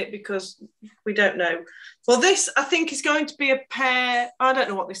make with it because we don't know. Well, this, I think, is going to be a pair. I don't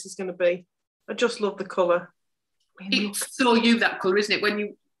know what this is going to be. I just love the colour. It's so you, that colour, isn't it?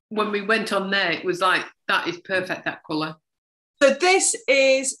 When we went on there, it was like, that is perfect, that colour. So this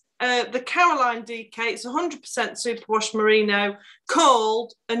is the Caroline DK. It's 100% superwash merino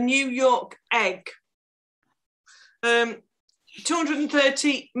called a New York egg.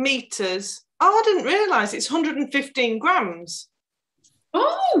 230 metres. Oh, I didn't realise it's 115 grams.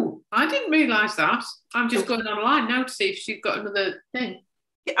 Oh, I didn't realise that. I'm just going online now to see if she's got another thing.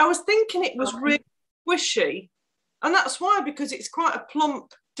 I was thinking it was really squishy, and that's why, because it's quite a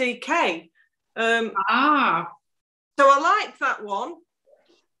plump DK. So I like that one.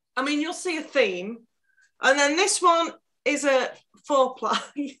 I mean, you'll see a theme. And then this one is a 4-ply.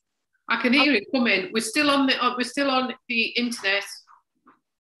 I can hear it coming. We're still on the internet.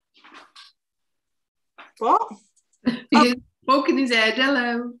 What? He's poking his head.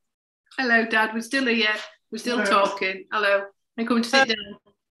 Hello. Hello, Dad. We're still here. We're still talking. Hello. I'm coming to sit down.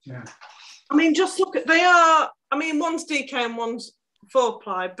 Yeah. I mean, just look at, they are, I mean, one's DK and one's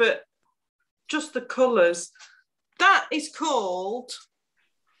 4-ply, but just the colours. That is called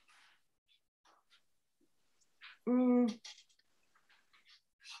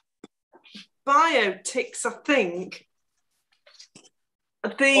Biotics, I think.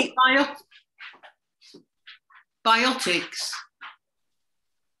 Biotics.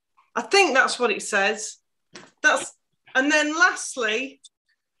 I think that's what it says. And then lastly,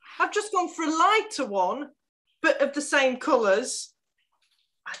 I've just gone for a lighter one, but of the same colours.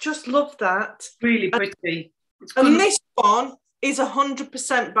 I just love that. Really pretty. And this one is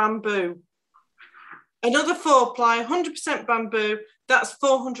 100% bamboo. Another 4-ply, 100% bamboo. That's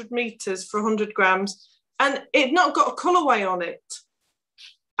 400 metres for 100 grams. And it not got a colourway on it.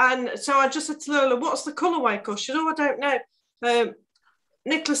 And so I just said to Lola, what's the colourway? Because she said, I don't know.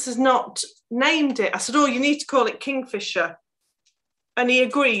 Nicholas has not named it. I said, you need to call it Kingfisher. And he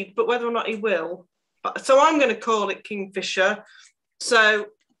agreed, but whether or not he will. So I'm going to call it Kingfisher. So,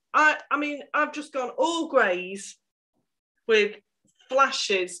 I mean, I've just gone all greys with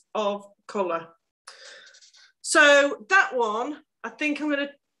flashes of colour. So that one, I think I'm going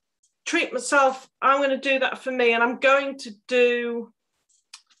to treat myself. I'm going to do that for me. And I'm going to do,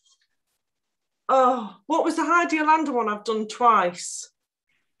 what was the Heidi Yolanda one I've done twice?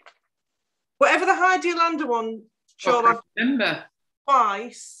 Whatever the Heidi Yolanda one, sure, I've remember.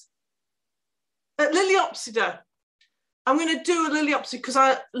 Twice. At Liliopsida. I'm going to do a Liliopsida because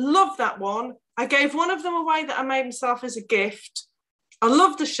I love that one. I gave one of them away that I made myself as a gift. I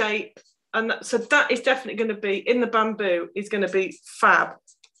love the shape. And so that is definitely going to be, in the bamboo, is going to be fab.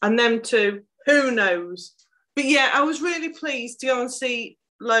 And them two, who knows? But yeah, I was really pleased to go and see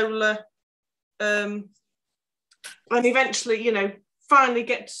Lola and eventually, finally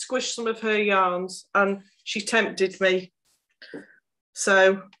get to squish some of her yarns. And she tempted me.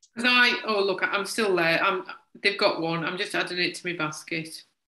 So. Look, I'm still there. They've got one. I'm just adding it to my basket.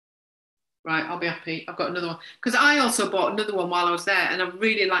 Right, I'll be happy. I've got another one. Because I also bought another one while I was there, and I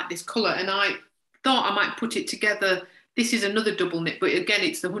really like this colour, and I thought I might put it together. This is another double knit, but again,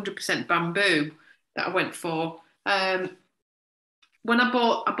 it's the 100% bamboo that I went for. When I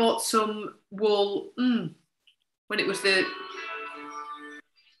bought some wool, when it was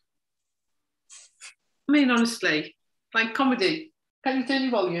honestly, like comedy. Can you turn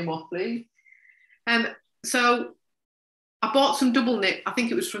your volume off, please? So I bought some double knit. I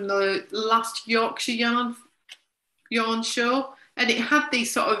think it was from the last Yorkshire yarn show, and it had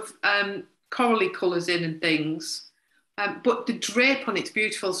these sort of corally colours in and things. But the drape on it's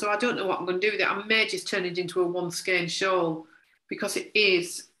beautiful, so I don't know what I'm going to do with it. I may just turn it into a one skein shawl because it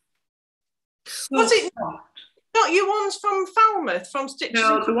is so Was it soft. not your ones from Falmouth, from Stitches?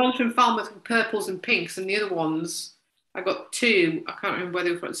 No, the ones from Falmouth were purples and pinks, and the other ones, I got two. I can't remember where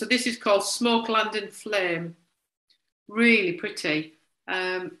they were from. So this is called Smokeland and Flame. Really pretty.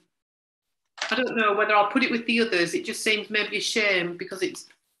 I don't know whether I'll put it with the others. It just seems maybe a shame because it's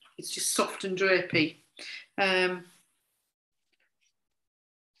just soft and drapey. Has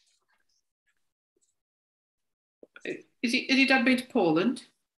your dad been to Poland?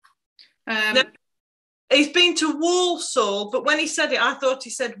 No, he's been to Walsall, but when he said it, I thought he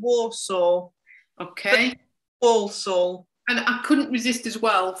said Warsaw. Okay. Walsall. And I couldn't resist as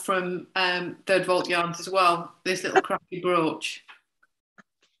well from Third Vault Yarns as well, this little crafty brooch.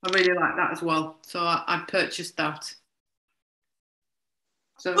 I really like that as well. So I purchased that.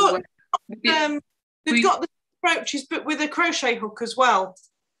 So but, they've got the brooches, but with a crochet hook as well.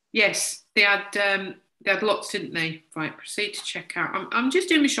 Yes, they had lots, didn't they? Right, proceed to check out. I'm just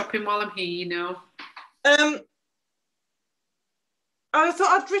doing my shopping while I'm here, you know. I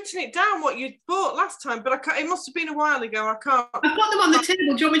thought I'd written it down what you'd bought last time, but it must have been a while ago. I can't. I've got them on the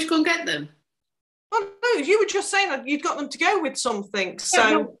table. Do you want me to go and get them? Oh no, you were just saying that you'd got them to go with something. So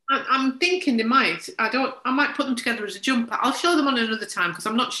yeah, well, I'm thinking they might. I might put them together as a jumper. I'll show them on another time because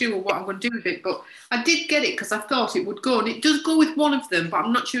I'm not sure what I'm going to do with it. But I did get it because I thought it would go, and it does go with one of them, but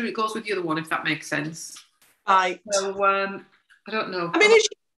I'm not sure it goes with the other one, if that makes sense. Right. So I don't know. I mean,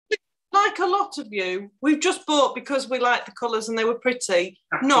 like a lot of you, we've just bought because we like the colours and they were pretty,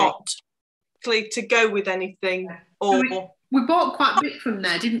 not to go with anything. Or so we bought quite a bit from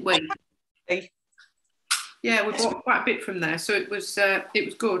there, didn't we? Yeah, we bought quite a bit from there, so it was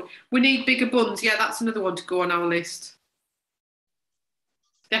good. We need bigger buns. Yeah, that's another one to go on our list.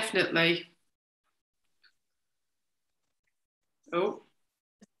 Definitely. Oh,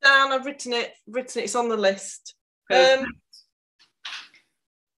 down. I've written it. It's on the list.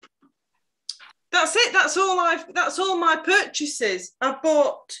 That's it. That's all my purchases. I've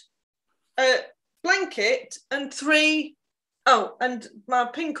bought a blanket and and my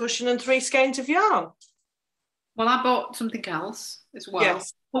pincushion and 3 skeins of yarn. Well, I bought something else as well.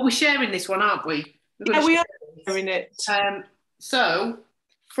 Yes. But we're sharing this one, aren't we? Yeah, we are sharing it. So,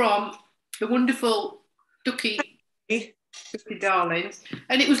 from the wonderful Ducky darlings,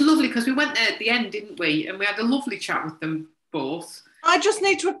 and it was lovely because we went there at the end, didn't we? And we had a lovely chat with them both. I just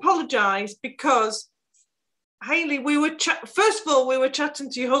need to apologise because Hayley, first of all, we were chatting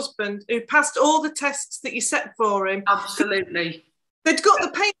to your husband who passed all the tests that you set for him. Absolutely. They'd got the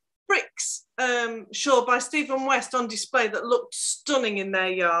paint bricks shawl by Stephen West on display that looked stunning in their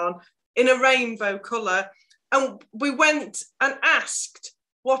yarn in a rainbow colour. And we went and asked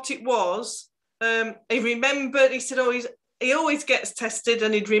what it was. He remembered, he said, he always gets tested,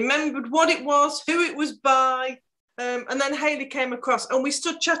 and he'd remembered what it was, who it was by. And then Hayley came across and we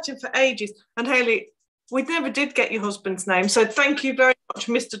stood chatting for ages. And Hayley, we never did get your husband's name. So thank you very much,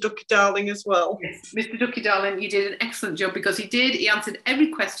 Mr. Ducky Darling, as well. Yes, Mr. Ducky Darling, you did an excellent job because he answered every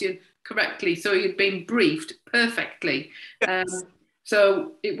question correctly. So he had been briefed perfectly. Yes.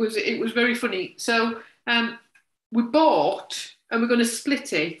 So it was very funny. So we bought, and we're going to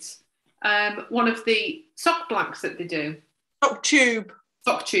split it, one of the sock blanks that they do. Sock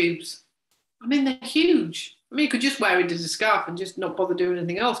tubes. I mean, they're huge. I mean, you could just wear it as a scarf and just not bother doing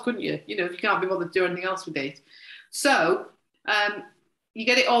anything else, couldn't you? You know, if you can't be bothered to do anything else with it. So you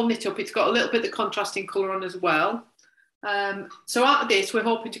get it all knit up. It's got a little bit of contrasting colour on as well. So out of this, we're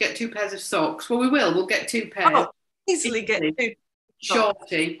hoping to get 2 pairs of socks. Well, we will. We'll get 2 pairs. Oh, easily get 2.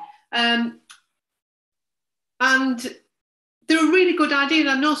 Shorty. And they're a really good idea. And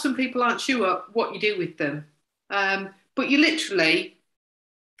I know some people aren't sure what you do with them. But you literally,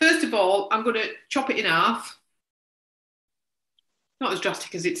 first of all, I'm going to chop it in half. Not as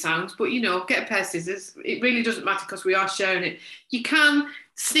drastic as it sounds, but, you know, get a pair of scissors. It really doesn't matter because we are sharing it. You can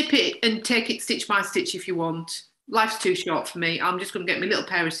snip it and take it stitch by stitch if you want. Life's too short for me. I'm just going to get my little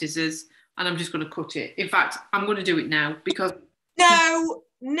pair of scissors and I'm just going to cut it. In fact, I'm going to do it now because...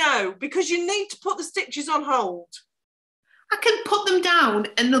 No, because you need to put the stitches on hold. I can put them down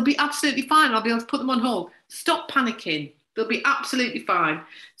and they'll be absolutely fine. I'll be able to put them on hold. Stop panicking. They'll be absolutely fine.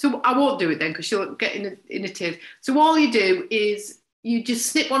 So I won't do it then because she'll get in a tear. So all you do is you just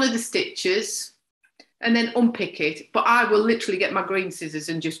snip one of the stitches and then unpick it. But I will literally get my green scissors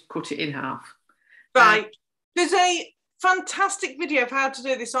and just cut it in half. Right. There's a fantastic video of how to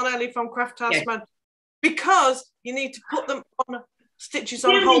do this on Ellie from Craft House Man, because you need to put them on stitches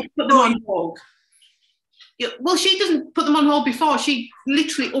on hold. Put them on hold. Well, she doesn't put them on hold before. She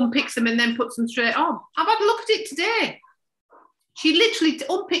literally unpicks them and then puts them straight on. I've had a look at it today. She literally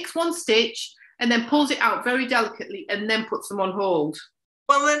unpicks one stitch and then pulls it out very delicately and then puts them on hold.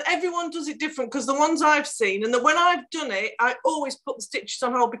 Well, then everyone does it different, because the ones I've seen, and when I've done it, I always put the stitches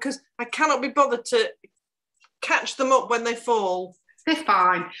on hold because I cannot be bothered to catch them up when they fall. They're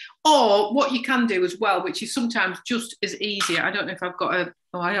fine. Or what you can do as well, which is sometimes just as easy. I don't know if I've got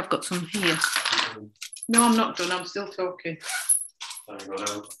I have got some here. No, I'm not done. I'm still talking.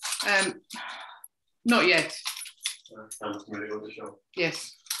 Not yet.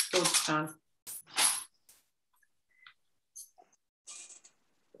 Yes, still time.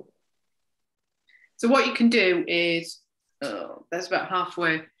 So what you can do is, that's about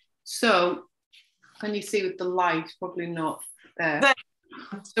halfway. So can you see with the light? Probably not there.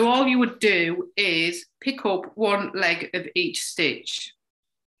 So all you would do is pick up one leg of each stitch.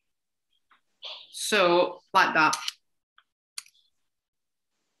 So like that.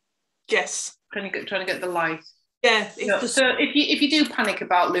 Yes. Trying to get the light. Yeah. So if you do panic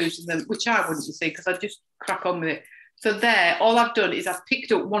about losing them, which I wouldn't, you see, because I just crack on with it. So there, all I've done is I've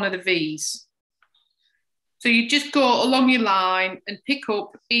picked up one of the V's. So you just go along your line and pick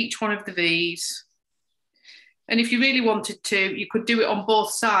up each one of the V's. And if you really wanted to, you could do it on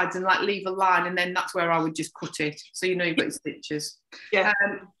both sides and like leave a line, and then that's where I would just cut it. So you know you've got your stitches. Yeah.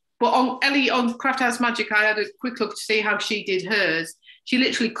 But on Ellie on Craft House Magic, I had a quick look to see how she did hers. She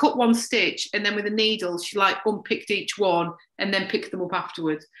literally cut one stitch and then with a needle, she like unpicked each one and then picked them up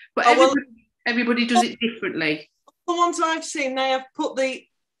afterwards. But everybody does it differently. The ones I've seen, they have put the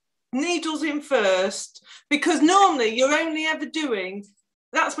needles in first, because normally you're only ever doing,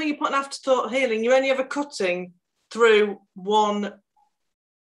 that's when you put an afterthought healing, you're only ever cutting through one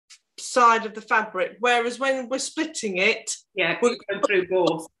side of the fabric, whereas when we're splitting it, we're going through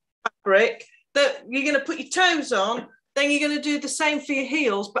both fabric, that you're going to put your toes on, then you're going to do the same for your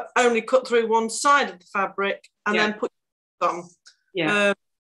heels, but only cut through one side of the fabric and then put your toes on.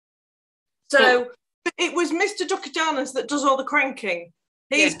 So it was Mr. Duckadana's that does all the cranking.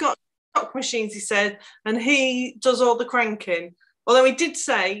 He's got stock machines, he said, and he does all the cranking. Although he did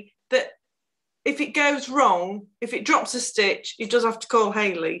say that if it goes wrong, if it drops a stitch, he does have to call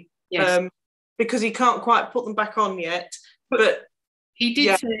Hayley, because he can't quite put them back on yet. But he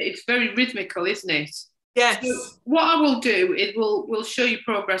did say it's very rhythmical, isn't it? Yes. So what I will do is we'll show you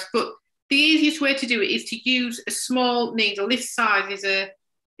progress, but the easiest way to do it is to use a small needle. This size is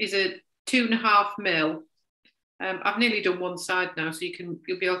a 2.5 mil. I've nearly done one side now, so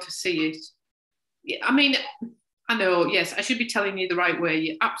you'll be able to see it. Yeah, I mean, I know, yes, I should be telling you the right way.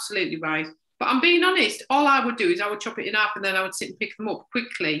 You're absolutely right. But I'm being honest, all I would do is I would chop it in half and then I would sit and pick them up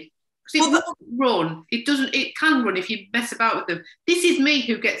quickly. Because it won't run. It can run if you mess about with them. This is me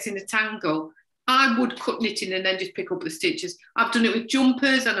who gets in a tangle. I would cut knitting and then just pick up the stitches. I've done it with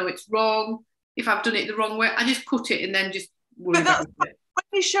jumpers. I know it's wrong. If I've done it the wrong way, I just cut it and then just worry about it. When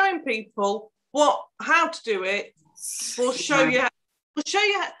you're showing people how to do it, we'll show you. We'll show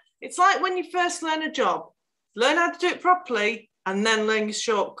you. It's like when you first learn a job. Learn how to do it properly and then learn your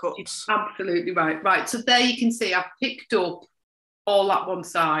shortcuts. It's absolutely right. Right. So there you can see I've picked up all that one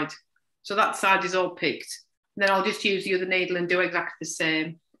side. So that side is all picked. And then I'll just use the other needle and do exactly the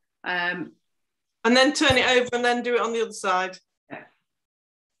same. And then turn it over and then do it on the other side. Yeah.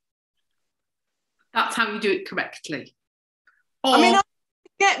 That's how you do it correctly. Or, I mean, I'll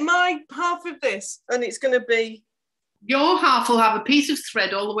get my half of this and it's going to be... Your half will have a piece of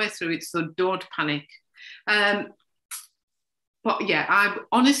thread all the way through it, so don't panic. But yeah,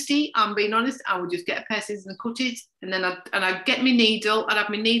 I'm being honest, I would just get a pair of scissors and cut it, and then I'd get my needle, I'd have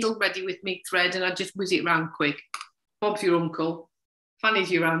my needle ready with me thread, and I'd just whiz it round quick. Bob's your uncle,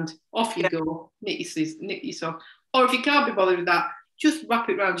 Fanny's your hand, off you go, knit your sock. Or if you can't be bothered with that, just wrap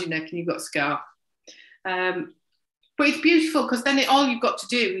it round your neck and you've got a scarf. But it's beautiful because then all you've got to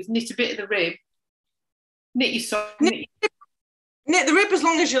do is knit a bit of the rib, knit your sock. Knit the rib as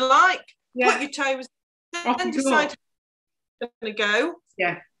long as you like. Yeah. Put your toes, then decide how you're going to go.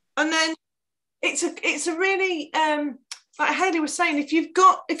 Yeah. And then it's a really like Hayley was saying, if you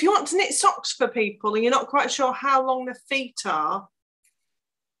want to knit socks for people and you're not quite sure how long their feet are,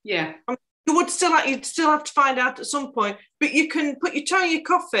 yeah, you'd still have to find out at some point. But you can put your toe in your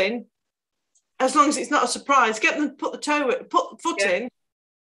coffin, as long as it's not a surprise. Get them to put the foot in,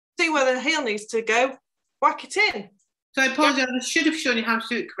 see where the heel needs to go, whack it in. So I apologise, I should have shown you how to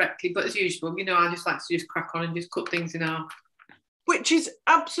do it correctly, but as usual, I just like to just crack on and just cut things in half. Which is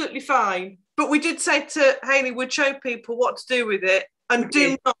absolutely fine. But we did say to Hayley, we'd show people what to do with it and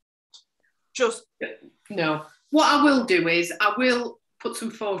do not just... No. What I will do is I will put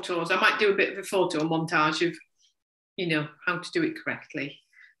some photos. I might do a bit of a photo montage of, how to do it correctly.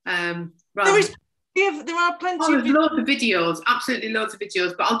 There is there are plenty Oh, of there's loads of videos, absolutely loads of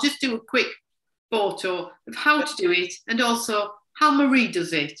videos, but I'll just do a quick photo of how to do it and also how Marie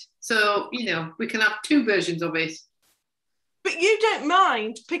does it. So, you know, we can have two versions of it. But you don't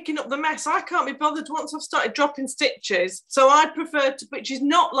mind picking up the mess. I can't be bothered once I've started dropping stitches. So I prefer to, which is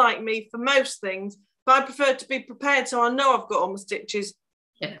not like me for most things, but I prefer to be prepared so I know I've got all my stitches.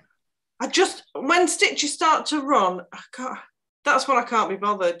 Yeah. When stitches start to run, that's when I can't be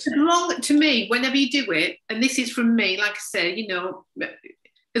bothered. To me, whenever you do it, and this is from me, like I say, you know,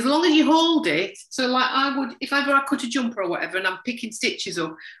 as long as you hold it, so like I would, if ever I cut a jumper or whatever and I'm picking stitches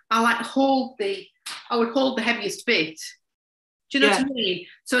up, I would hold the heaviest bit. Do you know what I mean?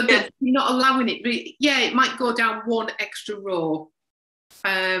 So that you're not allowing it. It might go down one extra row.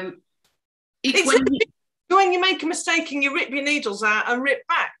 When you make a mistake and you rip your needles out and rip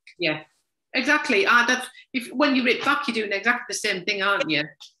back. Yeah, exactly. When you rip back, you're doing exactly the same thing, aren't you?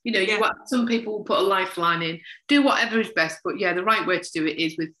 You know, some people will put a lifeline in, do whatever is best. But yeah, the right way to do it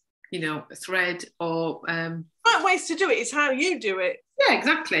is with, you know, a thread or. Right ways to do it is how you do it. Yeah,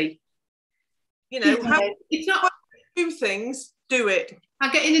 exactly. You know, it's not do things. Do it.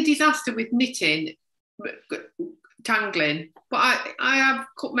 I get in a disaster with knitting, tangling, but I have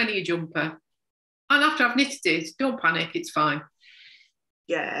cut many a jumper. And after I've knitted it, don't panic, it's fine.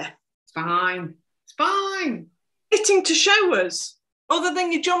 Yeah. It's fine. It's fine. Knitting to show us, other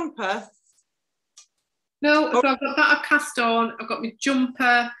than your jumper? No, so I've got that I've cast on, I've got my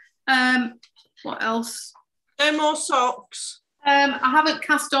jumper. What else? No more socks. I haven't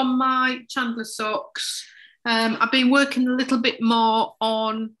cast on my Chandler socks. I've been working a little bit more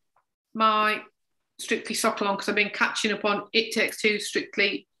on my Strictly Sockalong because I've been catching up on It Takes Two,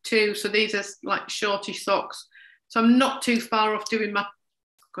 Strictly 2. So these are like shortish socks. So I'm not too far off doing my,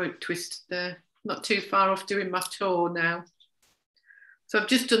 twist there, not too far off doing my toe now. So I've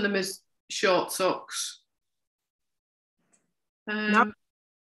just done them as short socks.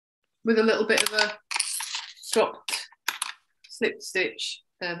 With a little bit of a stopped slip stitch.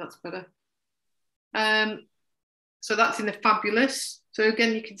 There, that's better. So that's in the Fabulous. So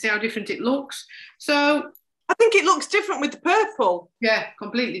again, you can see how different it looks. So I think it looks different with the purple. Yeah,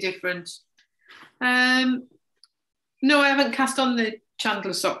 completely different. No, I haven't cast on the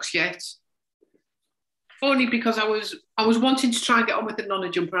Chandler socks yet. Only because I was wanting to try and get on with the Nona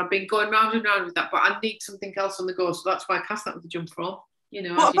jumper. I've been going round and round with that, but I need something else on the go, so that's why I cast that with the jumper on. You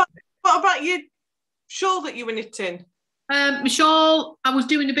know. What about your shawl that you were knitting? My shawl, I was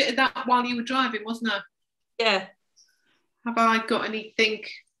doing a bit of that while you were driving, wasn't I? Yeah. Have I got anything?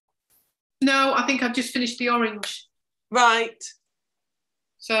 No, I think I've just finished the orange. Right.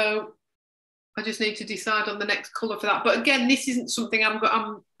 So I just need to decide on the next colour for that. But again, this isn't something I'm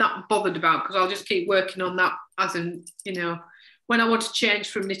that bothered about because I'll just keep working on that as in, you know, when I want to change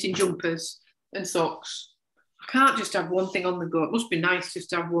from knitting jumpers and socks. I can't just have one thing on the go. It must be nice just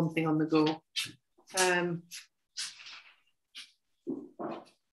to have one thing on the go.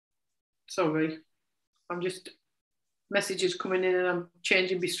 Sorry, I'm just messages coming in and I'm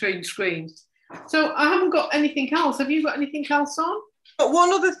changing between screens. So I haven't got anything else. Have you got anything else on? But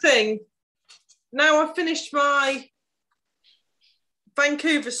one other thing. Now I've finished my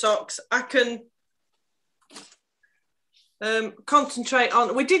Vancouver socks, I can concentrate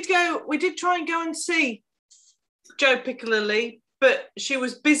on. We did try and go and see Jo Piccolilli, but she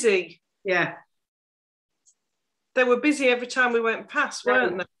was busy. Yeah. They were busy every time we went past,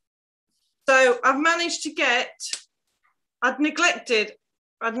 weren't they? So I've managed to get, I'd neglected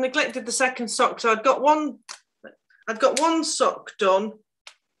the second sock. So I'd got one sock done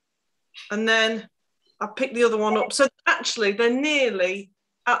and then I picked the other one up. So actually they're nearly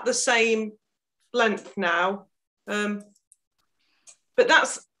at the same length now. But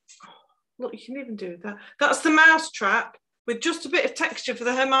that's, look, you can even do that. That's the Mousetrap with just a bit of texture for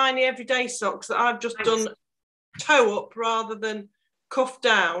the Hermoine Everyday socks that I've just done toe up rather than cuff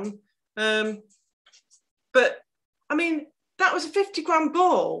down. But I mean, that was a 50-gram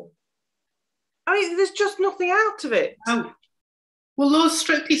ball. I mean, there's just nothing out of it. Oh, well, those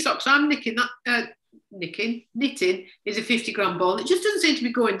Strictly socks I'm knitting is a 50-gram ball. It just doesn't seem to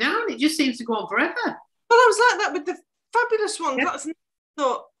be going down. It just seems to go on forever. Well, I was like that with the Fabulous ones. Yep. That's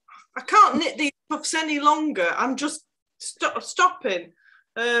thought I can't knit these puffs any longer. I'm just stopping.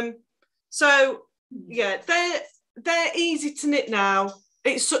 So yeah, they're easy to knit now.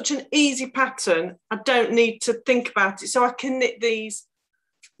 It's such an easy pattern. I don't need to think about it. So I can knit these.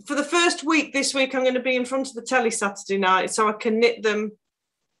 For the first week this week, I'm going to be in front of the telly Saturday night, so I can knit them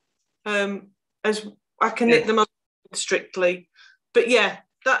knit them strictly. But yeah,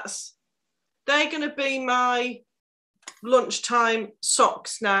 they're going to be my lunchtime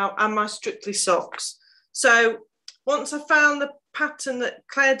socks now and my Strictly socks. So once I found the pattern that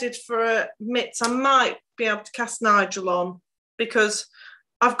Claire did for mitts, I might be able to cast Nigel on, because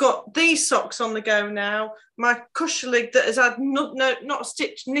I've got these socks on the go now. My cushioning that has had not a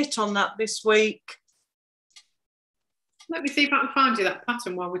stitch knit on that this week. Let me see if I can find you that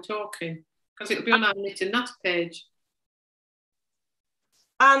pattern while we're talking, because it'll be on our knit and natter page.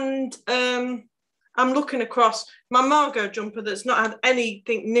 And I'm looking across my Margot jumper that's not had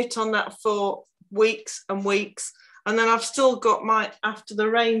anything knit on that for weeks and weeks. And then I've still got my After the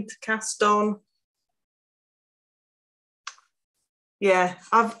Rain to cast on. Yeah,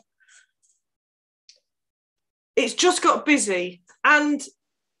 it's just got busy, and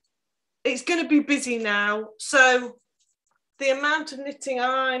it's going to be busy now. So the amount of knitting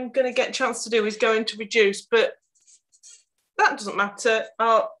I'm going to get a chance to do is going to reduce, but that doesn't matter.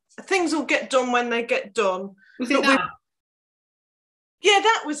 Things will get done when they get done. Was it that? Yeah,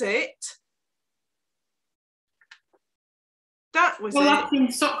 that was it. That was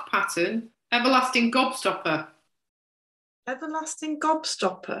Everlasting sock pattern, everlasting gobstopper. Everlasting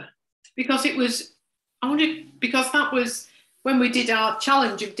gobstopper. Because it was, because that was when we did our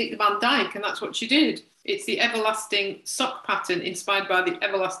challenge of Dick Van Dyke, and that's what she did. It's the everlasting sock pattern inspired by the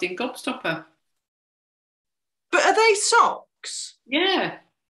everlasting gobstopper. But are they socks? Yeah.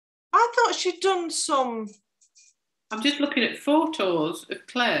 I thought she'd done some. I'm just looking at photos of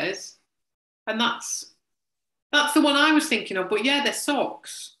Claire's, and that's the one I was thinking of. But yeah, they're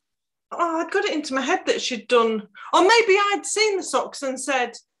socks. Oh, I'd got it into my head that she'd done, or maybe I'd seen the socks and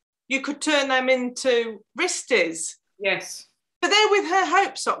said you could turn them into wristies. Yes. But they're with her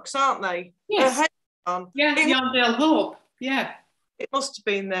Hope socks, aren't they? Yes. Her on. Yeah, Yarndale Hope. Yeah. It must have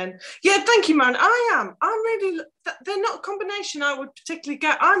been then. Yeah, thank you, man. I'm really, they're not a combination I would particularly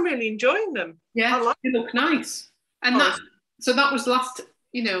get. I'm really enjoying them. Yeah, they look nice. And so that was last,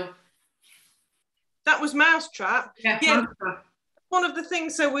 That was Mousetrap. Yeah. Mousetrap. One of the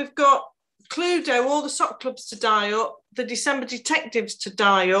things, so we've got Cluedo, all the sock clubs to dye up, the December detectives to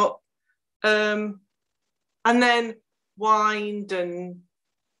dye up, and then wind and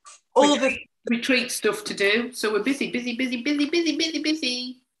all the retreat stuff to do. So we're busy.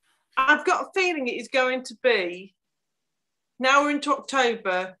 I've got a feeling it is going to be, now we're into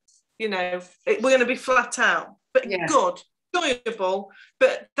October, we're going to be flat out, but good, enjoyable,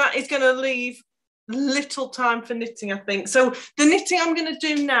 but that is going to leave little time for knitting, I think. So the knitting I'm going to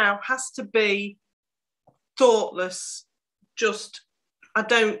do now has to be thoughtless. But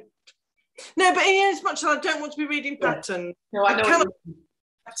as much as I don't want to be reading patterns, I cannot read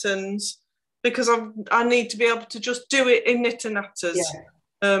patterns because I need to be able to just do it in knit and natters.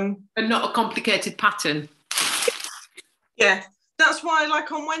 And not a complicated pattern. Yeah, that's why,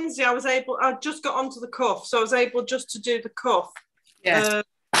 like on Wednesday, I just got onto the cuff, so I was able just to do the cuff. Yeah.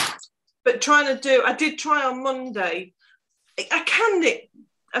 But I did try on Monday. I can knit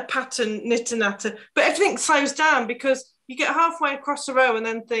a pattern knit and natter, but everything slows down because you get halfway across the row and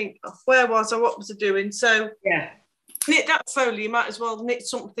then think, where was I? What was I doing? So knit that slowly. You might as well knit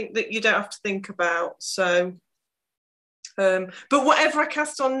something that you don't have to think about. So, but whatever I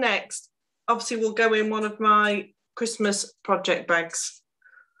cast on next, obviously will go in one of my Christmas project bags.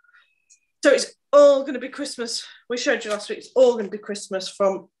 So it's all going to be Christmas. We showed you last week. It's all going to be Christmas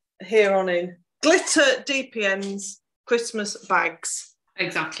from here on in. Glitter DPNs Christmas bags.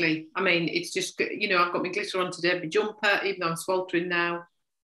 Exactly. I mean, it's just, I've got my glitter on today, my jumper, even though I'm sweltering now.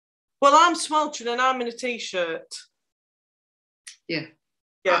 Well, I'm sweltering and I'm in a t-shirt. Yeah.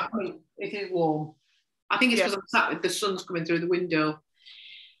 I mean, it is warm. I think it's because I'm sat with the sun's coming through the window.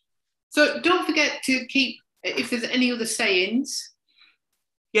 So don't forget to keep, if there's any other sayings.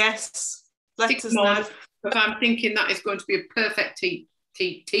 Yes. Let us know. Because I'm thinking that is going to be a perfect t-shirt.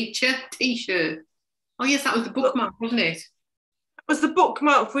 Oh yes, that was the bookmark, wasn't it? That was the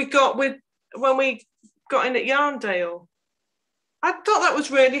bookmark we got when we got in at Yarndale. I thought that was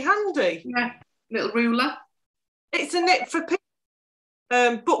really handy. Yeah, little ruler. It's a knit for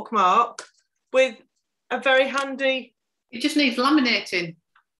bookmark with a very handy. It just needs laminating.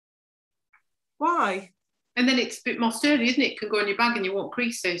 Why? And then it's a bit more sturdy, isn't it? It can go in your bag and you won't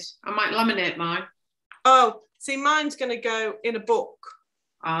crease it. I might laminate mine. Oh, see, mine's going to go in a book.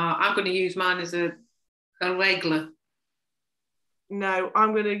 I'm going to use mine as a regular. No,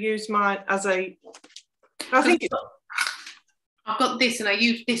 I'm going to use mine as a. I think I've got this, and I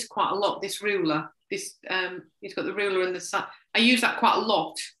use this quite a lot. This ruler, it's got the ruler and the side. I use that quite a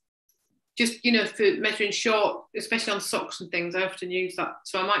lot. Just for measuring short, especially on socks and things. I often use that.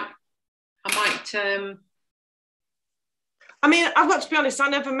 So I might. I mean, I've got to be honest. I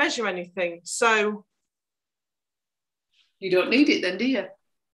never measure anything, so. You don't need it then, do you?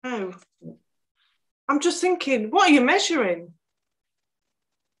 No. I'm just thinking, what are you measuring?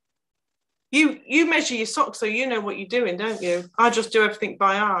 You measure your socks, so you know what you're doing, don't you? I just do everything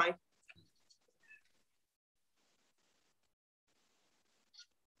by eye.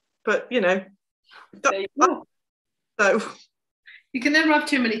 But, you know. There you go. So you can never have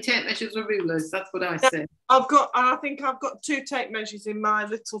too many tape measures or rulers. That's what I say. I think I've got 2 tape measures in my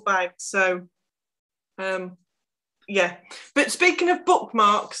little bag. So, yeah. But speaking of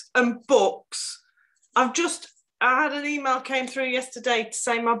bookmarks and books, I had an email came through yesterday to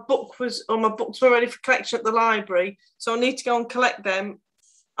say my books were ready for collection at the library. So I need to go and collect them.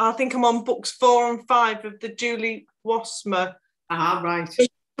 I think I'm on books 4 and 5 of the Julie Wasmer. Right.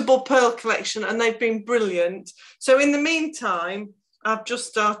 Double Pearl collection, and they've been brilliant. So in the meantime, I've just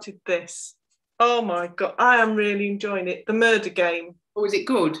started this. Oh my God, I am really enjoying it. The Murder Game. Oh, is it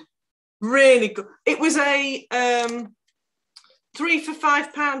good? Really good. It was a £3 for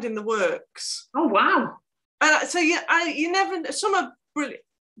 £5 in the works. Oh wow. And so you never, some are brilliant.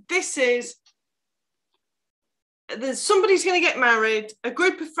 This is, somebody's going to get married, a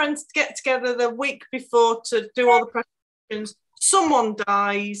group of friends get together the week before to do all the preparations, someone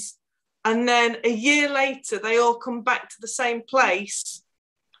dies, and then a year later they all come back to the same place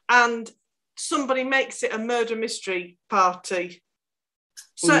and somebody makes it a murder mystery party.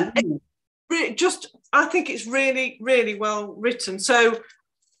 So I think it's really, really well written. So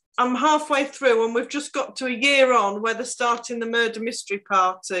I'm halfway through and we've just got to a year on where they're starting the murder mystery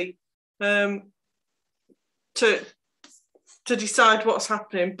party to decide what's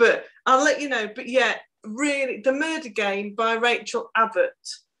happening. But I'll let you know. But yeah, really, The Murder Game by Rachel Abbott.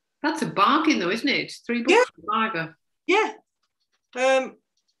 That's a bargain though, isn't it? 3 books for either. Yeah.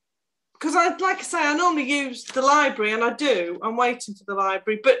 Because like I say, I normally use the library, and I do. I'm waiting for the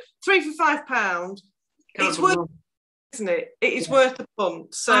library, but £3 for £5, it's worth, isn't it? It is worth a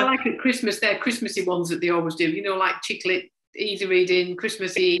punt. So I like at Christmas, they're Christmassy ones that they always do. You know, like Chicklet, easy reading,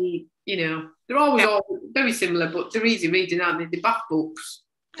 Christmassy. You know, they're always all very similar, but they're easy reading, aren't they? The bath books.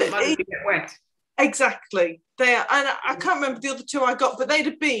 Don't matter if you get wet. Exactly. They are, and I can't remember the other 2 I got, but they'd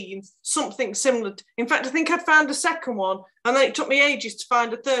have been something similar. In fact, I think I'd found a second one, and then it took me ages to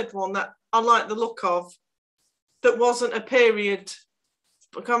find a third one that I like the look of, that wasn't a period.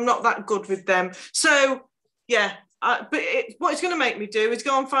 Look, I'm not that good with them. So, yeah. But what it's going to make me do is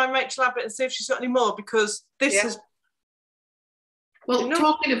go and find Rachel Abbott and see if she's got any more, because this is... Well,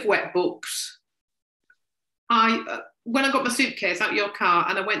 talking of wet books, when I got my suitcase out of your car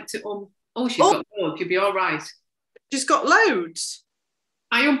and I went to... she's got loads, you'll be all right. She's got loads.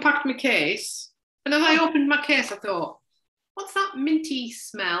 I unpacked my case, and as I opened my case, I thought, what's that minty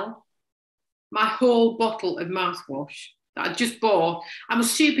smell? My whole bottle of mouthwash that I just bought. I was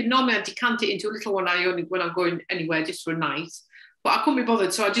stupid. Normally I decant it into a little one when I'm going anywhere just for a night. But I couldn't be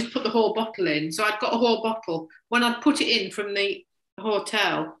bothered, so I just put the whole bottle in. So I'd got a whole bottle. When I'd put it in from the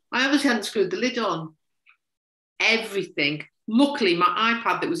hotel, I obviously hadn't screwed the lid on. Everything. Luckily, my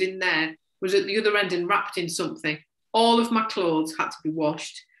iPad that was in there was at the other end and wrapped in something. All of my clothes had to be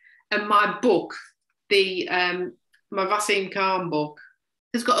washed. And my book, my Vaseline Calm book,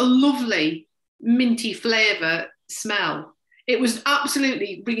 has got a lovely minty flavour smell. It was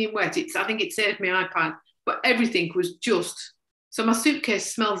absolutely wringing wet. I think it saved my iPad, but everything was just... So my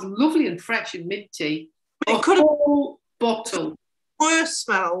suitcase smells lovely and fresh and minty. It could have been bottle. Worse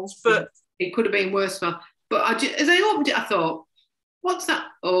smells, but... It could have been worse smell. But as I opened it, I thought, what's that?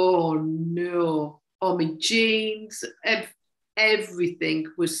 Oh, no. Oh, my jeans, everything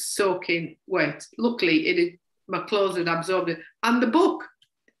was soaking wet. Luckily, my clothes had absorbed it. And the book.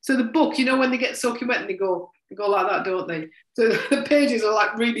 So the book, you know, when they get soaking wet and they go like that, don't they? So the pages are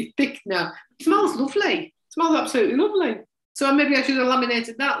like really thick now. It smells lovely. It smells absolutely lovely. So maybe I should have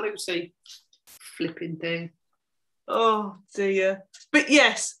laminated that, Lucy. Flipping thing. Oh, dear. But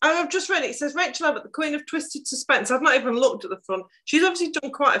yes, I've just read it. It says Rachel Abbott, the Queen of Twisted Suspense. I've not even looked at the front. She's obviously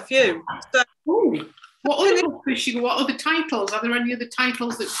done quite a few. So, what other books has she got? What other titles? Are there any other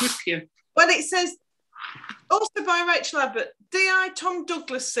titles that grip you? Well, it says, also by Rachel Abbott, D.I. Tom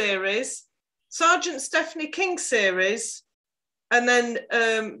Douglas series, Sergeant Stephanie King series, and then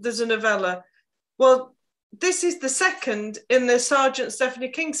there's a novella. Well, this is the second in the Sergeant Stephanie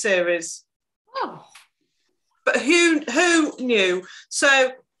King series. Oh. But who knew?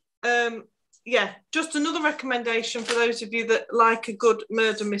 So, yeah, just another recommendation for those of you that like a good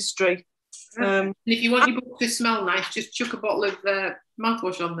murder mystery. And if you want your book to smell nice, just chuck a bottle of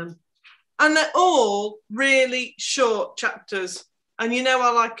mouthwash on them. And they're all really short chapters. And you know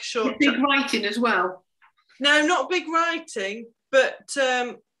I like a short big writing as well. No, not big writing, but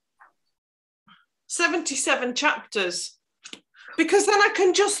 77 chapters. Because then I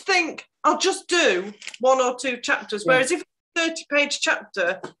can just think, I'll just do 1 or 2 chapters. Yeah. Whereas if it's a 30-page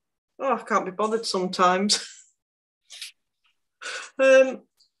chapter, I can't be bothered sometimes. Well,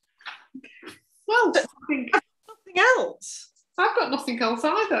 I think I've got nothing else. I've got nothing else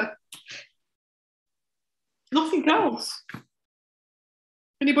either. Nothing else.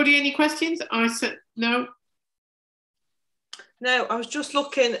 Anybody any questions? I said no. No, I was just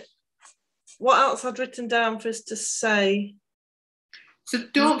looking what else I'd written down for us to say. So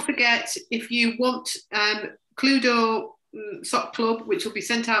don't forget, if you want Cluedo Sock Club, which will be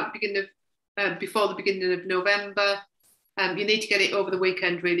sent out before the beginning of November, you need to get it over the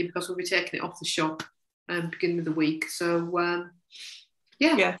weekend, really, because we'll be taking it off the shop beginning of the week. So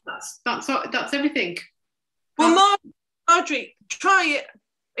yeah. That's everything. Well, Marjorie, try it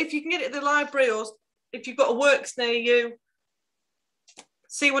if you can get it at the library, or if you've got a works near you.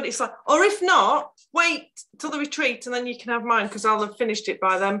 See what it's like, or if not, wait till the retreat and then you can have mine, because I'll have finished it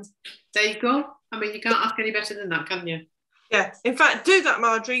by then. There you go. I mean, you can't ask any better than that, can you? Yeah. In fact, do that,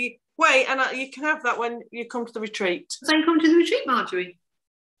 Marjorie. Wait, and you can have that when you come to the retreat. So you come to the retreat, Marjorie.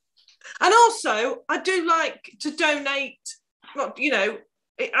 And also, I do like to donate. Not,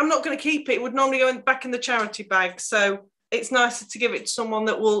 I'm not going to keep it. It would normally go back in the charity bag. So it's nicer to give it to someone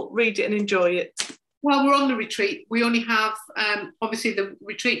that will read it and enjoy it. Well, we're on the retreat. We only have, obviously, the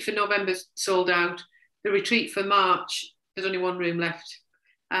retreat for November's sold out. The retreat for March, there's only 1 room left.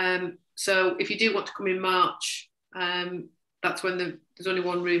 So if you do want to come in March, that's when there's only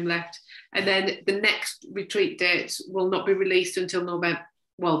 1 room left. And then the next retreat dates will not be released until November.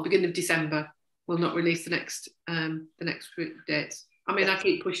 Well, beginning of December. We'll not release the next dates. I mean, I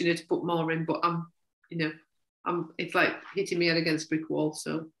keep pushing her to put more in, but it's like hitting me head against a brick wall.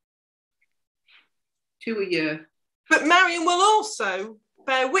 So 2 a year. But Marion will also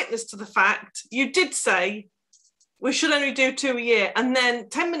bear witness to the fact you did say we should only do 2 a year, and then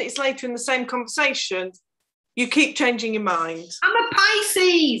 10 minutes later in the same conversation, you keep changing your mind. I'm a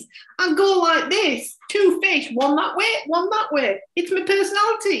Pisces. I go like this: 2 fish, 1 that way, 1 that way. It's my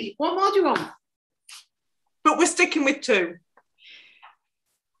personality. What more do you want? But we're sticking with 2.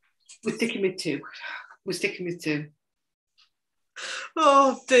 We're sticking with 2. We're sticking with 2.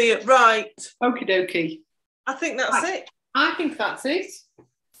 Oh dear, right. Okie dokie. I think that's it. I think that's it.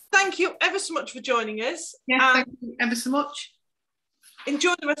 Thank you ever so much for joining us. Yes, thank you ever so much.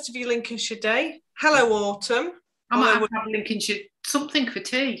 Enjoy the rest of your Lincolnshire day. Hello, autumn. I might have to have Lincolnshire something for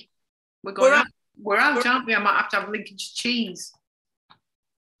tea. We're out, aren't we? I might have to have Lincolnshire cheese.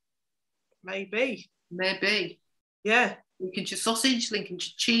 Maybe. Yeah. Lincolnshire sausage,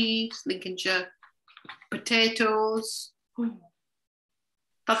 Lincolnshire cheese, Lincolnshire potatoes.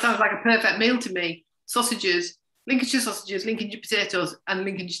 That sounds like a perfect meal to me. Lincolnshire sausages, Lincolnshire potatoes, and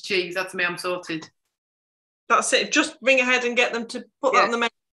Lincolnshire cheese. That's me, I'm sorted. That's it. Just ring ahead and get them to put that on the menu.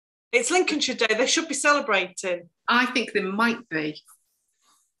 It's Lincolnshire Day. They should be celebrating. I think they might be.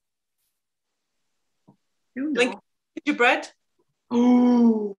 Lincolnshire bread.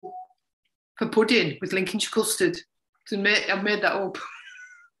 Ooh. For pudding with Lincolnshire custard. I've made that up.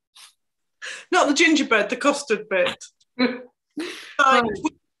 Not the gingerbread, the custard bit. Right.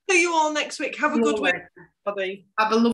 We'll see you all next week. Have a good week, everybody. Have a lovely